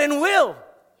should and will.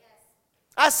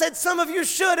 I said some of you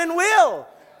should and will.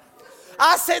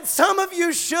 I said some of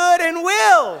you should and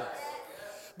will.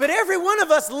 But every one of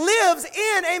us lives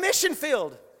in a mission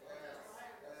field.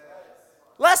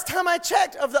 Last time I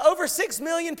checked, of the over 6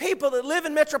 million people that live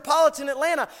in metropolitan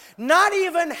Atlanta, not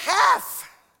even half,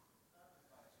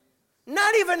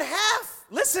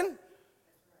 listen,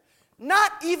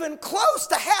 not even close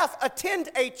to half attend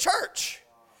a church.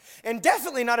 And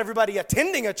definitely not everybody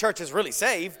attending a church is really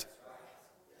saved.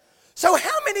 So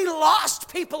how many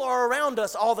lost people are around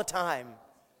us all the time?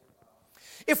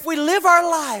 If we live our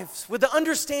lives with the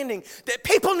understanding that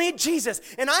people need Jesus,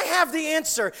 and I have the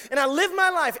answer, and I live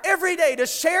my life every day to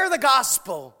share the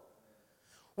gospel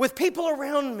with people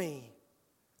around me,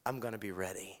 I'm going to be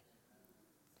ready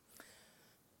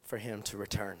for him to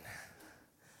return.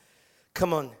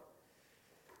 Come on,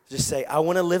 just say, I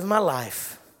want to live my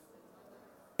life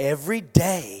every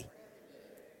day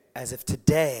as if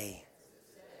today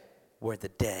were the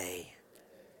day.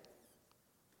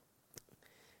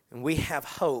 And we have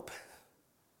hope.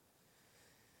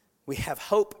 We have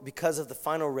hope because of the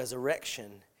final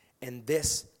resurrection. And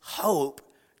this hope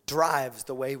drives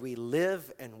the way we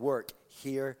live and work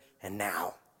here and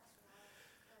now.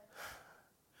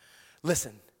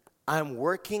 Listen, I'm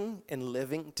working and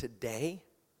living today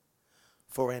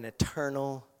for an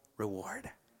eternal reward.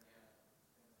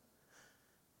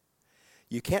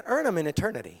 You can't earn them in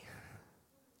eternity.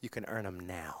 You can earn them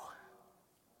now.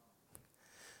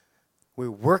 We're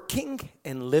working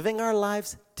and living our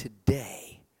lives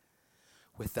today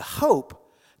with the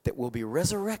hope that we'll be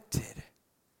resurrected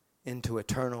into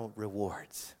eternal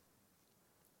rewards.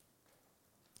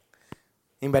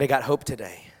 Anybody got hope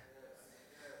today?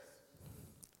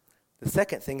 The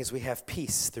second thing is we have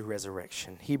peace through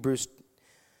resurrection. Hebrews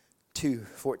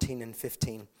 2:14 and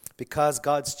 15. Because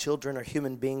God's children are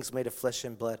human beings made of flesh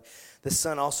and blood, the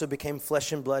Son also became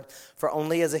flesh and blood, for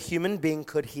only as a human being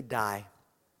could he die.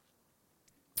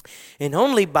 And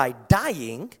only by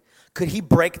dying could he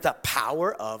break the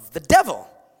power of the devil,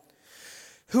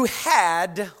 he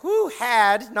had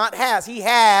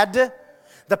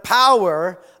the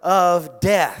power of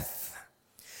death.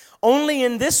 Only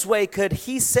in this way could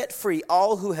he set free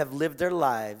all who have lived their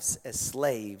lives as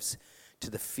slaves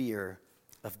to the fear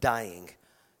of dying.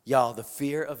 Y'all, the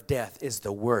fear of death is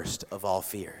the worst of all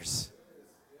fears.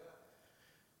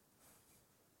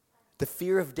 The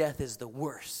fear of death is the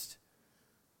worst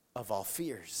of all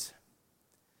fears.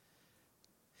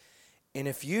 And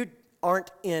if you aren't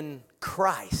in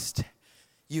Christ,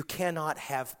 you cannot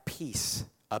have peace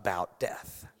about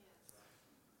death.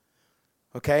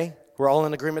 Okay? We're all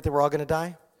in agreement that we're all going to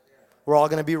die? We're all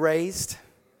going to be raised?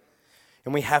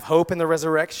 And we have hope in the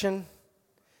resurrection?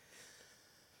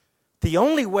 The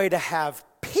only way to have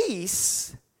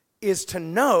peace is to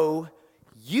know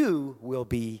you will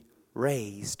be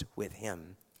raised with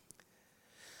him.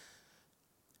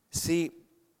 See,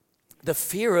 the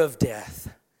fear of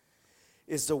death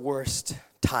is the worst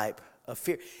type of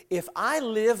fear. If I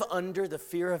live under the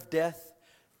fear of death,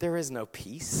 there is no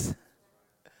peace.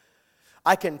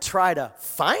 I can try to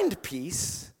find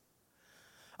peace.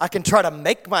 I can try to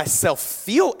make myself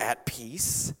feel at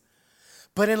peace.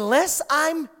 But unless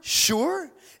I'm sure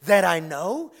that I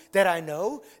know that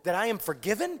I am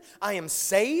forgiven, I am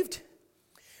saved,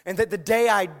 and that the day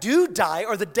I do die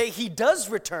or the day he does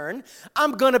return,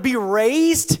 I'm going to be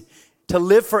raised to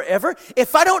live forever.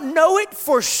 If I don't know it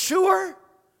for sure,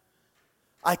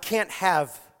 I can't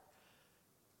have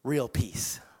real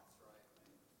peace.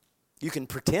 You can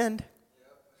pretend.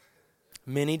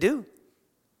 Many do.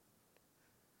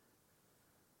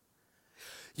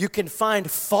 You can find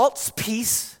false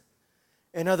peace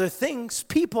in other things,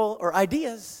 people, or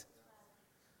ideas.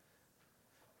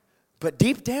 But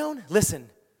deep down, listen,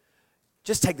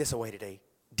 just take this away today.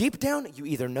 Deep down, you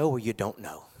either know or you don't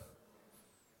know.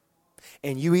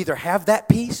 And you either have that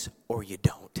peace or you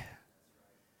don't.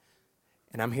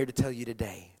 And I'm here to tell you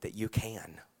today that you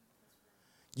can.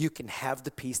 You can have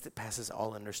the peace that passes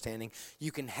all understanding.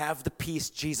 You can have the peace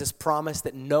Jesus promised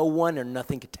that no one or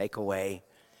nothing could take away.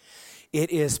 It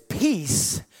is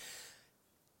peace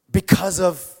because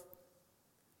of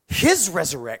his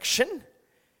resurrection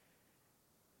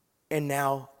and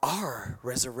now our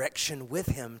resurrection with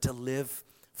him to live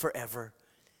forever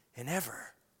and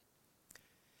ever.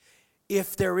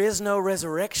 If there is no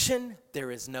resurrection,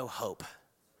 there is no hope.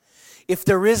 If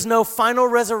there is no final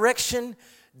resurrection,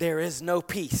 there is no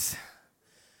peace.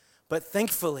 But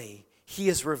thankfully, he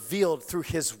is revealed through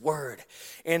his word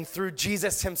and through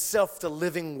Jesus himself, the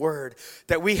living word,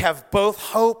 that we have both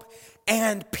hope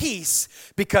and peace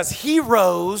because he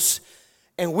rose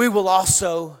and we will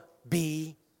also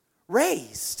be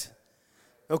raised.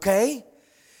 Okay?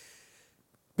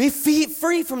 Be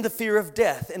free from the fear of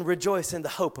death and rejoice in the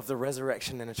hope of the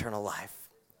resurrection and eternal life.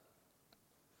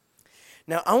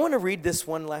 Now, I want to read this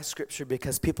one last scripture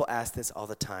because people ask this all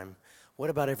the time. What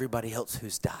about everybody else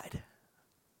who's died?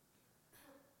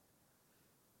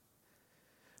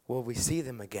 Will we see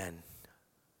them again?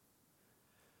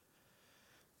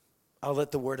 I'll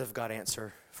let the Word of God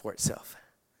answer for itself.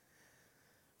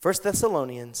 1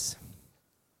 Thessalonians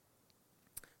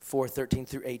 4:13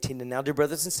 through 18. And now, dear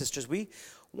brothers and sisters, we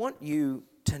want you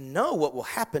to know what will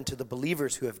happen to the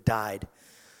believers who have died,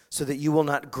 so that you will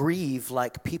not grieve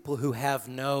like people who have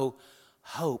no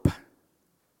hope.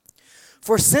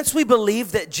 For since we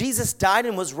believe that Jesus died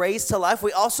and was raised to life,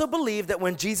 we also believe that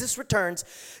when Jesus returns,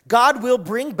 God will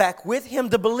bring back with him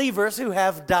the believers who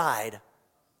have died.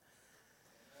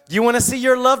 You want to see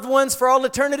your loved ones for all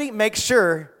eternity? Make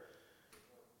sure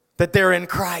that they're in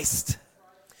Christ.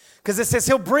 Because it says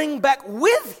he'll bring back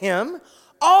with him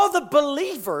all the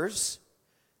believers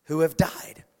who have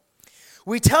died.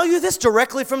 We tell you this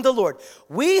directly from the Lord.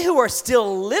 We who are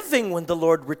still living when the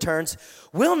Lord returns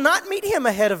will not meet him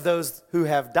ahead of those who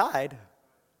have died.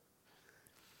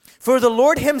 For the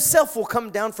Lord himself will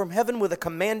come down from heaven with a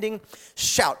commanding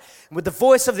shout, with the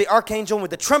voice of the archangel, and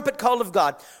with the trumpet call of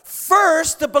God.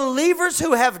 First, the believers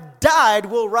who have died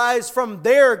will rise from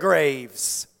their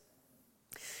graves.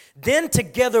 Then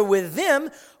together with them,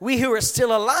 we who are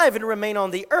still alive and remain on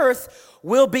the earth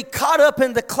will be caught up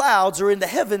in the clouds or in the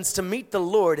heavens to meet the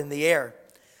Lord in the air.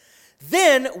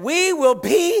 Then we will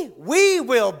be.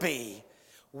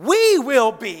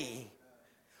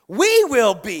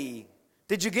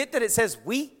 Did you get that it says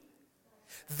we?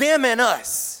 Them and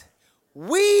us.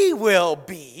 We will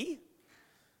be.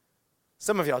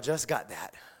 Some of y'all just got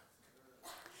that.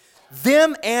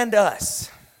 Them and us.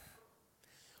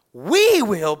 We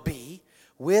will be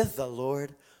with the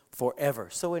Lord forever.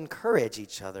 So encourage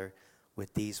each other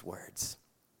with these words.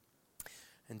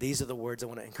 And these are the words I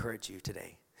want to encourage you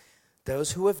today.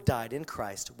 Those who have died in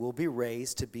Christ will be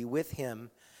raised to be with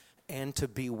him and to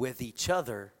be with each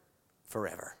other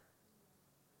forever.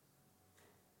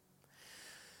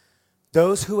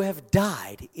 Those who have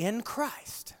died in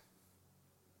Christ,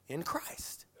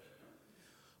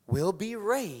 will be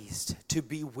raised to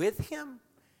be with him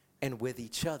and with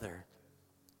each other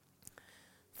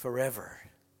forever.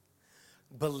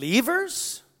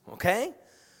 Believers, okay,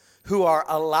 who are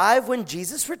alive when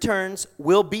Jesus returns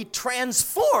will be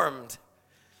transformed.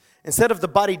 Instead of the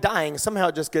body dying, somehow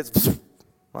it just gets,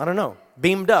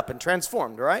 beamed up and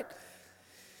transformed, right?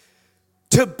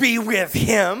 To be with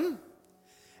him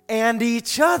and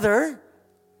each other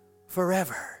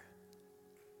forever.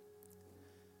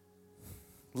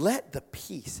 Let the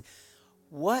peace,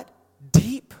 what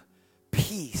deep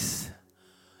peace,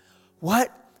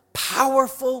 what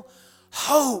powerful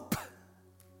hope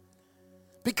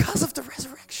because of the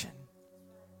resurrection.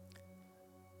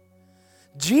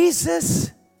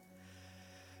 Jesus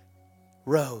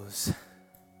rose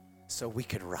so we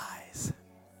could rise.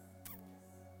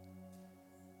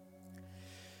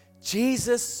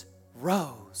 Jesus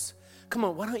rose. Come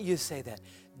on, why don't you say that?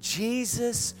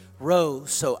 Jesus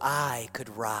rose so I could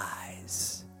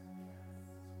rise.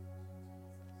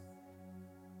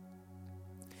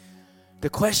 The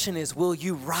question is, will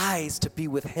you rise to be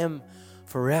with him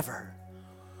forever?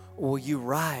 Or will you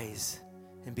rise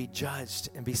and be judged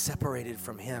and be separated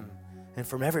from him and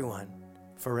from everyone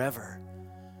forever?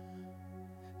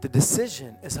 The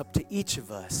decision is up to each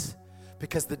of us,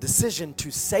 because the decision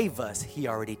to save us, he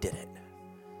already did it.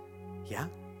 Yeah?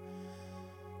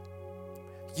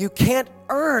 You can't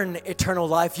earn eternal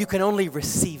life. You can only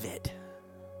receive it.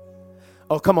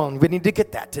 Oh, come on. We need to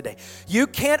get that today.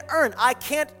 I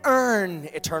can't earn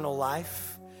eternal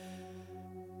life.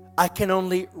 I can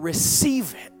only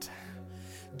receive it.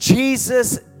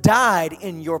 Jesus died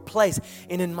in your place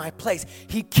and in my place.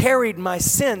 He carried my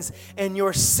sins and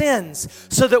your sins,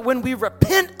 so that when we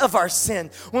repent of our sin,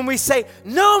 when we say,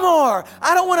 no more,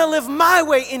 I don't want to live my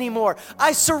way anymore,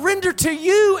 I surrender to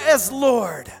you as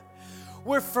Lord,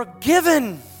 we're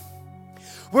forgiven.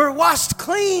 We're washed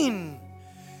clean.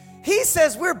 He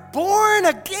says we're born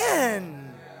again.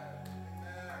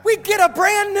 We get a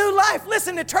brand new life.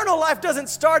 Listen, eternal life doesn't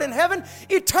start in heaven.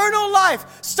 Eternal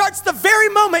life starts the very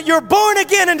moment you're born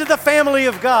again into the family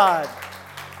of God.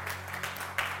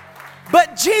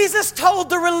 But Jesus told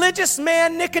the religious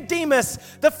man Nicodemus,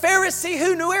 the Pharisee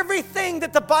who knew everything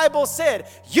that the Bible said,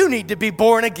 you need to be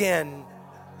born again.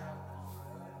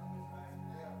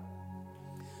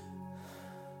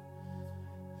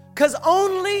 Because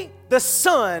only the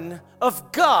Son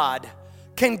of God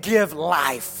can give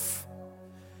life.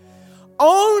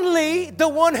 Only the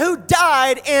one who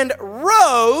died and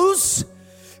rose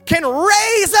can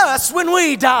raise us when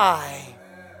we die.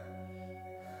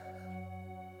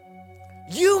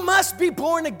 You must be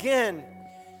born again.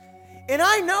 And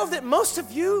I know that most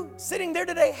of you sitting there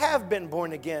today have been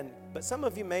born again, but some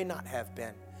of you may not have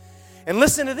been. And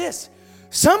listen to this.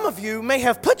 Some of you may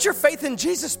have put your faith in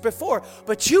Jesus before,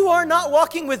 but you are not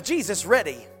walking with Jesus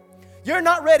ready. You're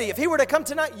not ready. If he were to come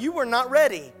tonight, you were not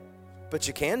ready. But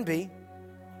you can be.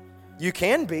 You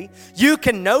can be. You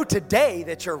can know today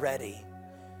that you're ready.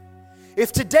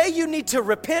 If today you need to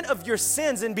repent of your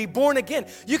sins and be born again,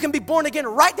 you can be born again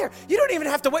right there. You don't even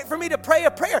have to wait for me to pray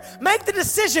a prayer. Make the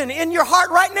decision in your heart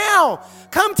right now.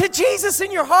 Come to Jesus in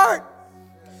your heart.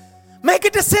 Make a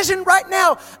decision right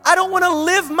now. I don't want to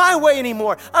live my way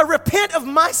anymore. I repent of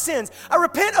my sins. I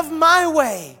repent of my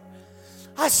way.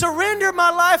 I surrender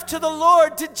my life to the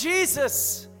Lord, to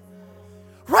Jesus.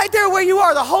 Right there where you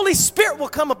are, the Holy Spirit will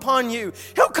come upon you.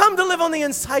 He'll come to live on the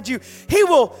inside you. He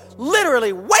will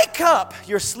literally wake up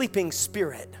your sleeping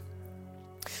spirit.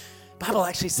 The Bible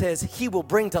actually says he will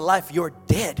bring to life your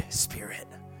dead spirit.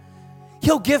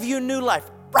 He'll give you new life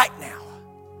right now.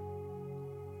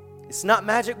 It's not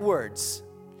magic words.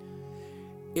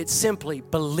 It's simply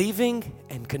believing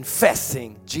and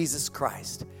confessing Jesus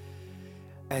Christ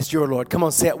as your Lord. Come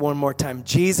on, say it one more time.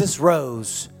 Jesus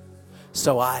rose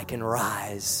so I can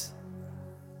rise.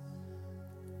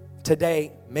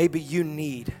 Today, maybe you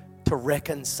need to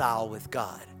reconcile with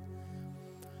God.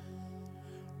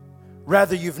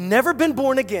 Rather, you've never been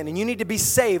born again and you need to be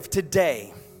saved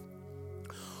today.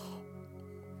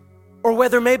 Or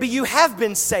whether maybe you have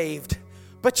been saved,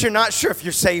 but you're not sure if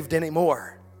you're saved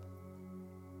anymore.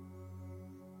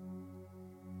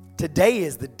 Today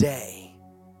is the day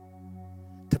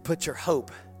to put your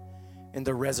hope in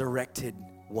the resurrected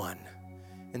one,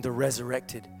 in the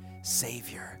resurrected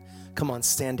Savior. Come on,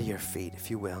 stand to your feet,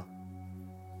 if you will.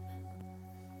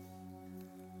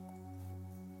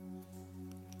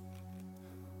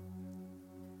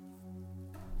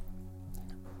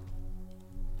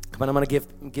 Come on, I'm going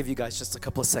to give you guys just a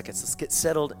couple of seconds. Let's get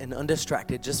settled and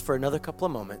undistracted just for another couple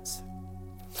of moments.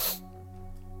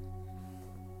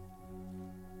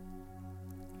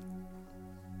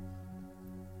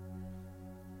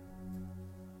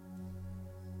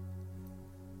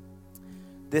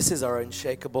 This is our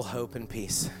unshakable hope and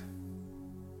peace.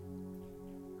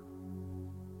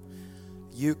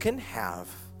 You can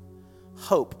have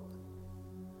hope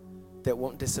that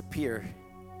won't disappear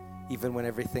even when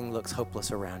everything looks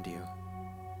hopeless around you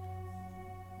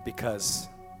because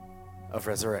of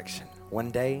resurrection. One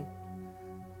day,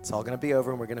 it's all going to be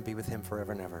over and we're going to be with him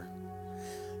forever and ever.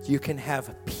 You can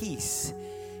have peace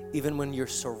even when you're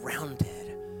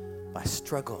surrounded by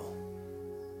struggle.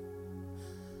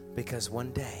 Because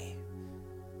one day,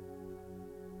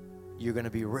 you're going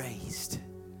to be raised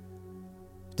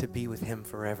to be with him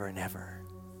forever and ever.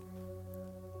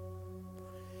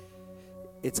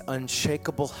 It's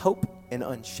unshakable hope and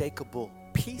unshakable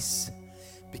peace.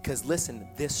 Because listen,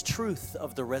 this truth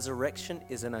of the resurrection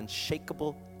is an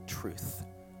unshakable truth.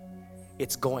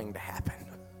 It's going to happen.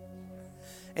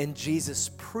 And Jesus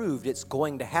proved it's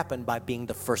going to happen by being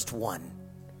the first one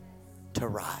to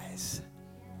rise.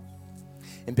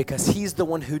 And because he's the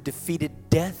one who defeated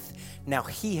death, now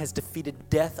he has defeated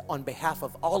death on behalf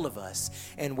of all of us.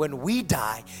 And when we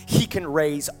die, he can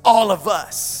raise all of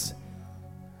us.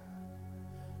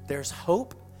 There's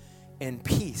hope and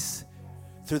peace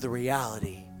through the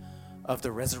reality of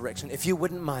the resurrection. If you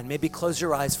wouldn't mind, maybe close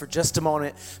your eyes for just a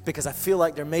moment, because I feel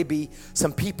like there may be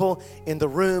some people in the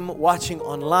room watching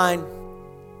online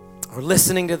or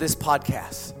listening to this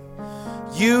podcast.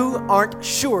 You aren't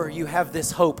sure you have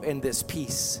this hope and this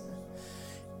peace.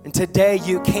 And today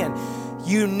you can.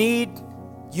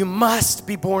 You must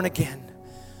be born again.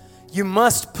 You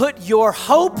must put your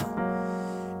hope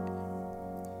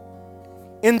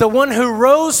in the one who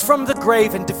rose from the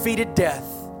grave and defeated death.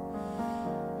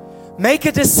 Make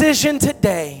a decision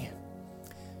today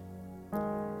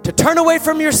to turn away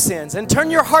from your sins and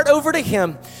turn your heart over to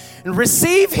him and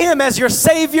receive him as your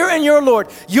Savior and your Lord.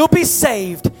 You'll be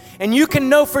saved, and you can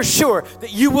know for sure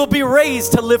that you will be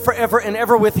raised to live forever and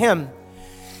ever with him.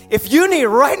 If you need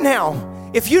right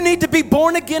now, if you need to be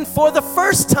born again for the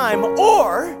first time,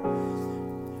 or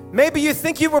maybe you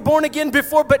think you were born again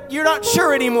before, but you're not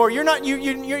sure anymore. You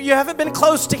haven't been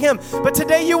close to him. But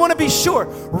today you want to be sure.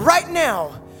 Right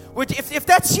now, if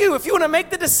that's you, if you want to make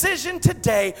the decision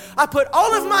today, I put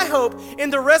all of my hope in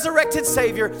the resurrected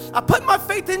Savior. I put my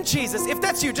faith in Jesus. If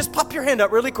that's you, just pop your hand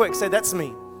up really quick. Say, that's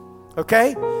me.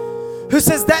 Okay? Who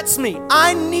says, that's me?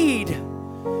 I need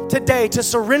today to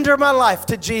surrender my life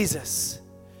to Jesus.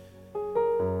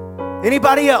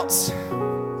 Anybody else?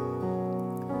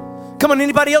 Come on,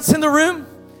 anybody else in the room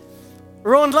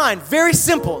or online? Very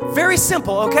simple,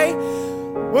 okay?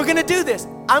 We're going to do this.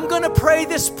 I'm going to pray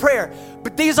this prayer.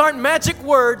 But these aren't magic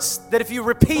words that if you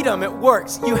repeat them, it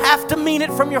works. You have to mean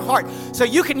it from your heart. So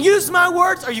you can use my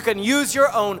words or you can use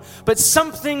your own. But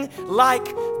something like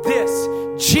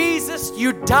this. Jesus,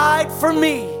 you died for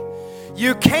me.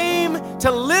 You came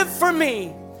to live for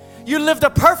me. You lived a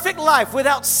perfect life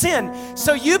without sin.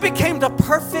 So you became the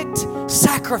perfect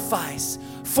sacrifice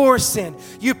for sin.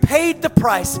 You paid the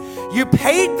price. You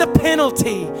paid the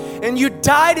penalty. And you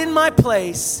died in my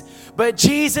place. But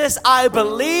Jesus, I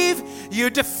believe you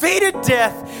defeated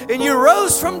death and you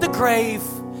rose from the grave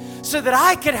so that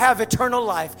I could have eternal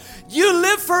life. You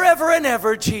live forever and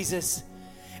ever, Jesus.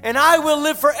 And I will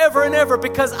live forever and ever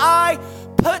because I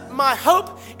put my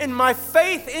hope and my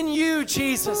faith in you,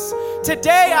 Jesus.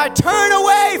 Today I turn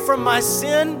away from my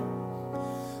sin.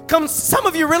 Come, some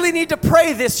of you really need to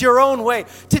pray this your own way.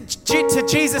 To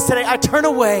Jesus today, I turn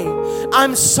away.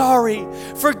 I'm sorry.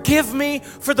 Forgive me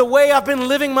for the way I've been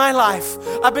living my life.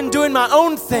 I've been doing my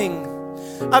own thing.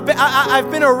 I've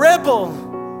been a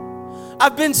rebel.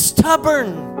 I've been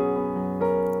stubborn.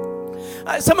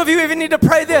 Some of you even need to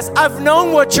pray this. I've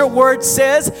known what your word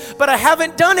says, but I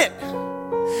haven't done it.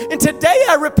 And today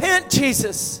I repent,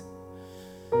 Jesus.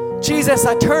 Jesus,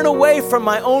 I turn away from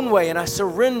my own way and I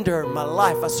surrender my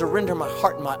life. I surrender my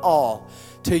heart and my all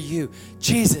to you.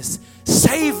 Jesus,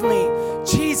 save me.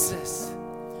 Jesus,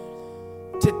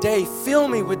 today fill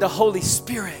me with the Holy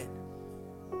Spirit,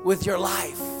 with your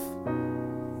life.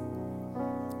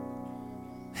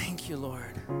 Thank you,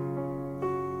 Lord.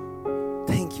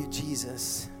 Thank you,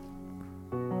 Jesus.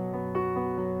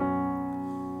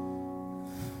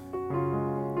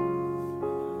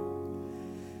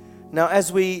 Now,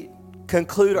 as we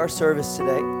conclude our service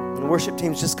today, the worship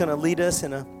team's just going to lead us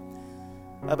in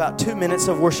about 2 minutes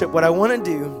of worship. What I want to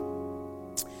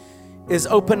do is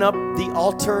open up the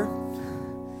altar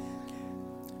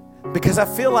because I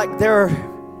feel like there are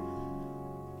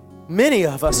many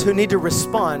of us who need to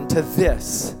respond to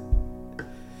this.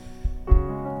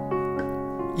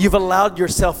 You've allowed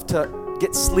yourself to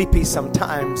get sleepy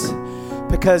sometimes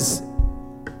because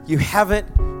you haven't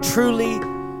truly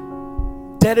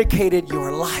dedicated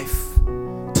your life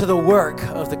to the work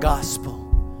of the gospel,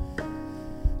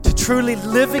 to truly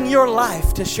living your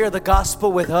life to share the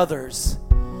gospel with others,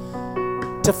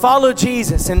 to follow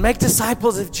Jesus and make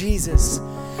disciples of Jesus.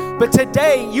 But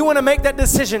today you want to make that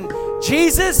decision.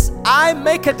 Jesus, I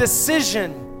make a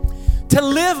decision to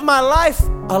live my life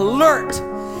alert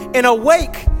and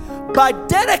awake by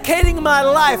dedicating my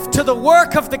life to the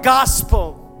work of the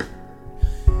gospel.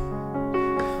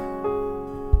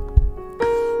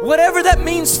 Whatever that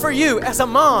means for you as a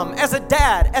mom, as a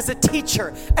dad, as a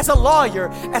teacher, as a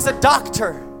lawyer, as a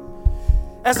doctor,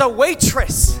 as a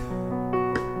waitress,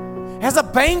 as a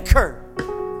banker,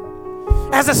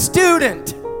 as a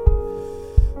student,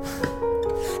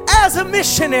 as a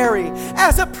missionary,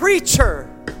 as a preacher,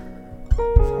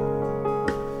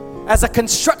 as a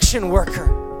construction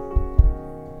worker.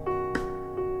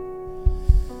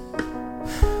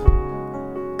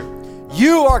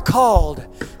 You are called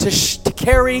to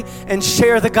carry and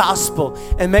share the gospel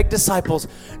and make disciples,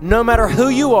 no matter who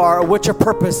you are or what your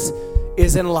purpose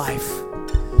is in life.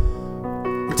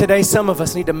 And today, some of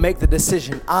us need to make the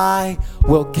decision. I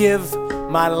will give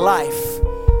my life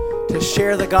to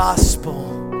share the gospel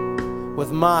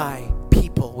with my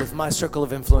people, with my circle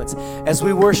of influence. As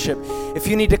we worship, if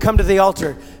you need to come to the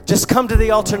altar, just come to the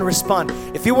altar and respond.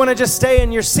 If you want to just stay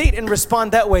in your seat and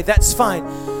respond that way, that's fine.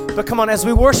 But come on, as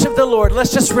we worship the Lord,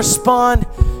 let's just respond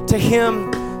to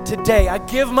Him today. I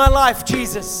give my life,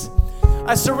 Jesus.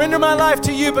 I surrender my life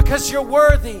to you because you're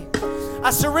worthy.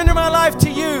 I surrender my life to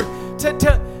you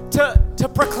to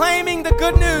proclaiming the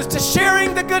good news, to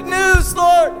sharing the good news,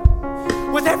 Lord,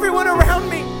 with everyone around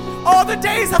me all the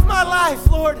days of my life,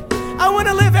 Lord. I want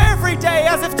to live every day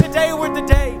as if today were the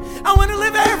day. I want to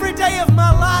live every day of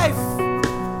my life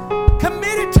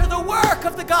committed to the work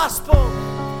of the gospel.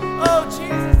 Oh,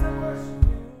 Jesus, I worship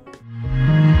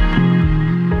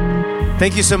you.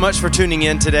 Thank you so much for tuning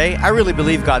in today. I really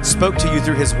believe God spoke to you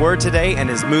through His Word today and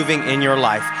is moving in your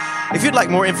life. If you'd like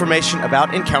more information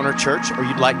about Encounter Church or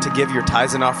you'd like to give your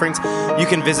tithes and offerings, you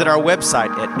can visit our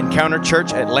website at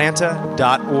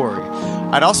encounterchurchatlanta.org.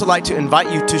 I'd also like to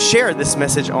invite you to share this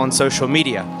message on social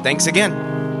media. Thanks again.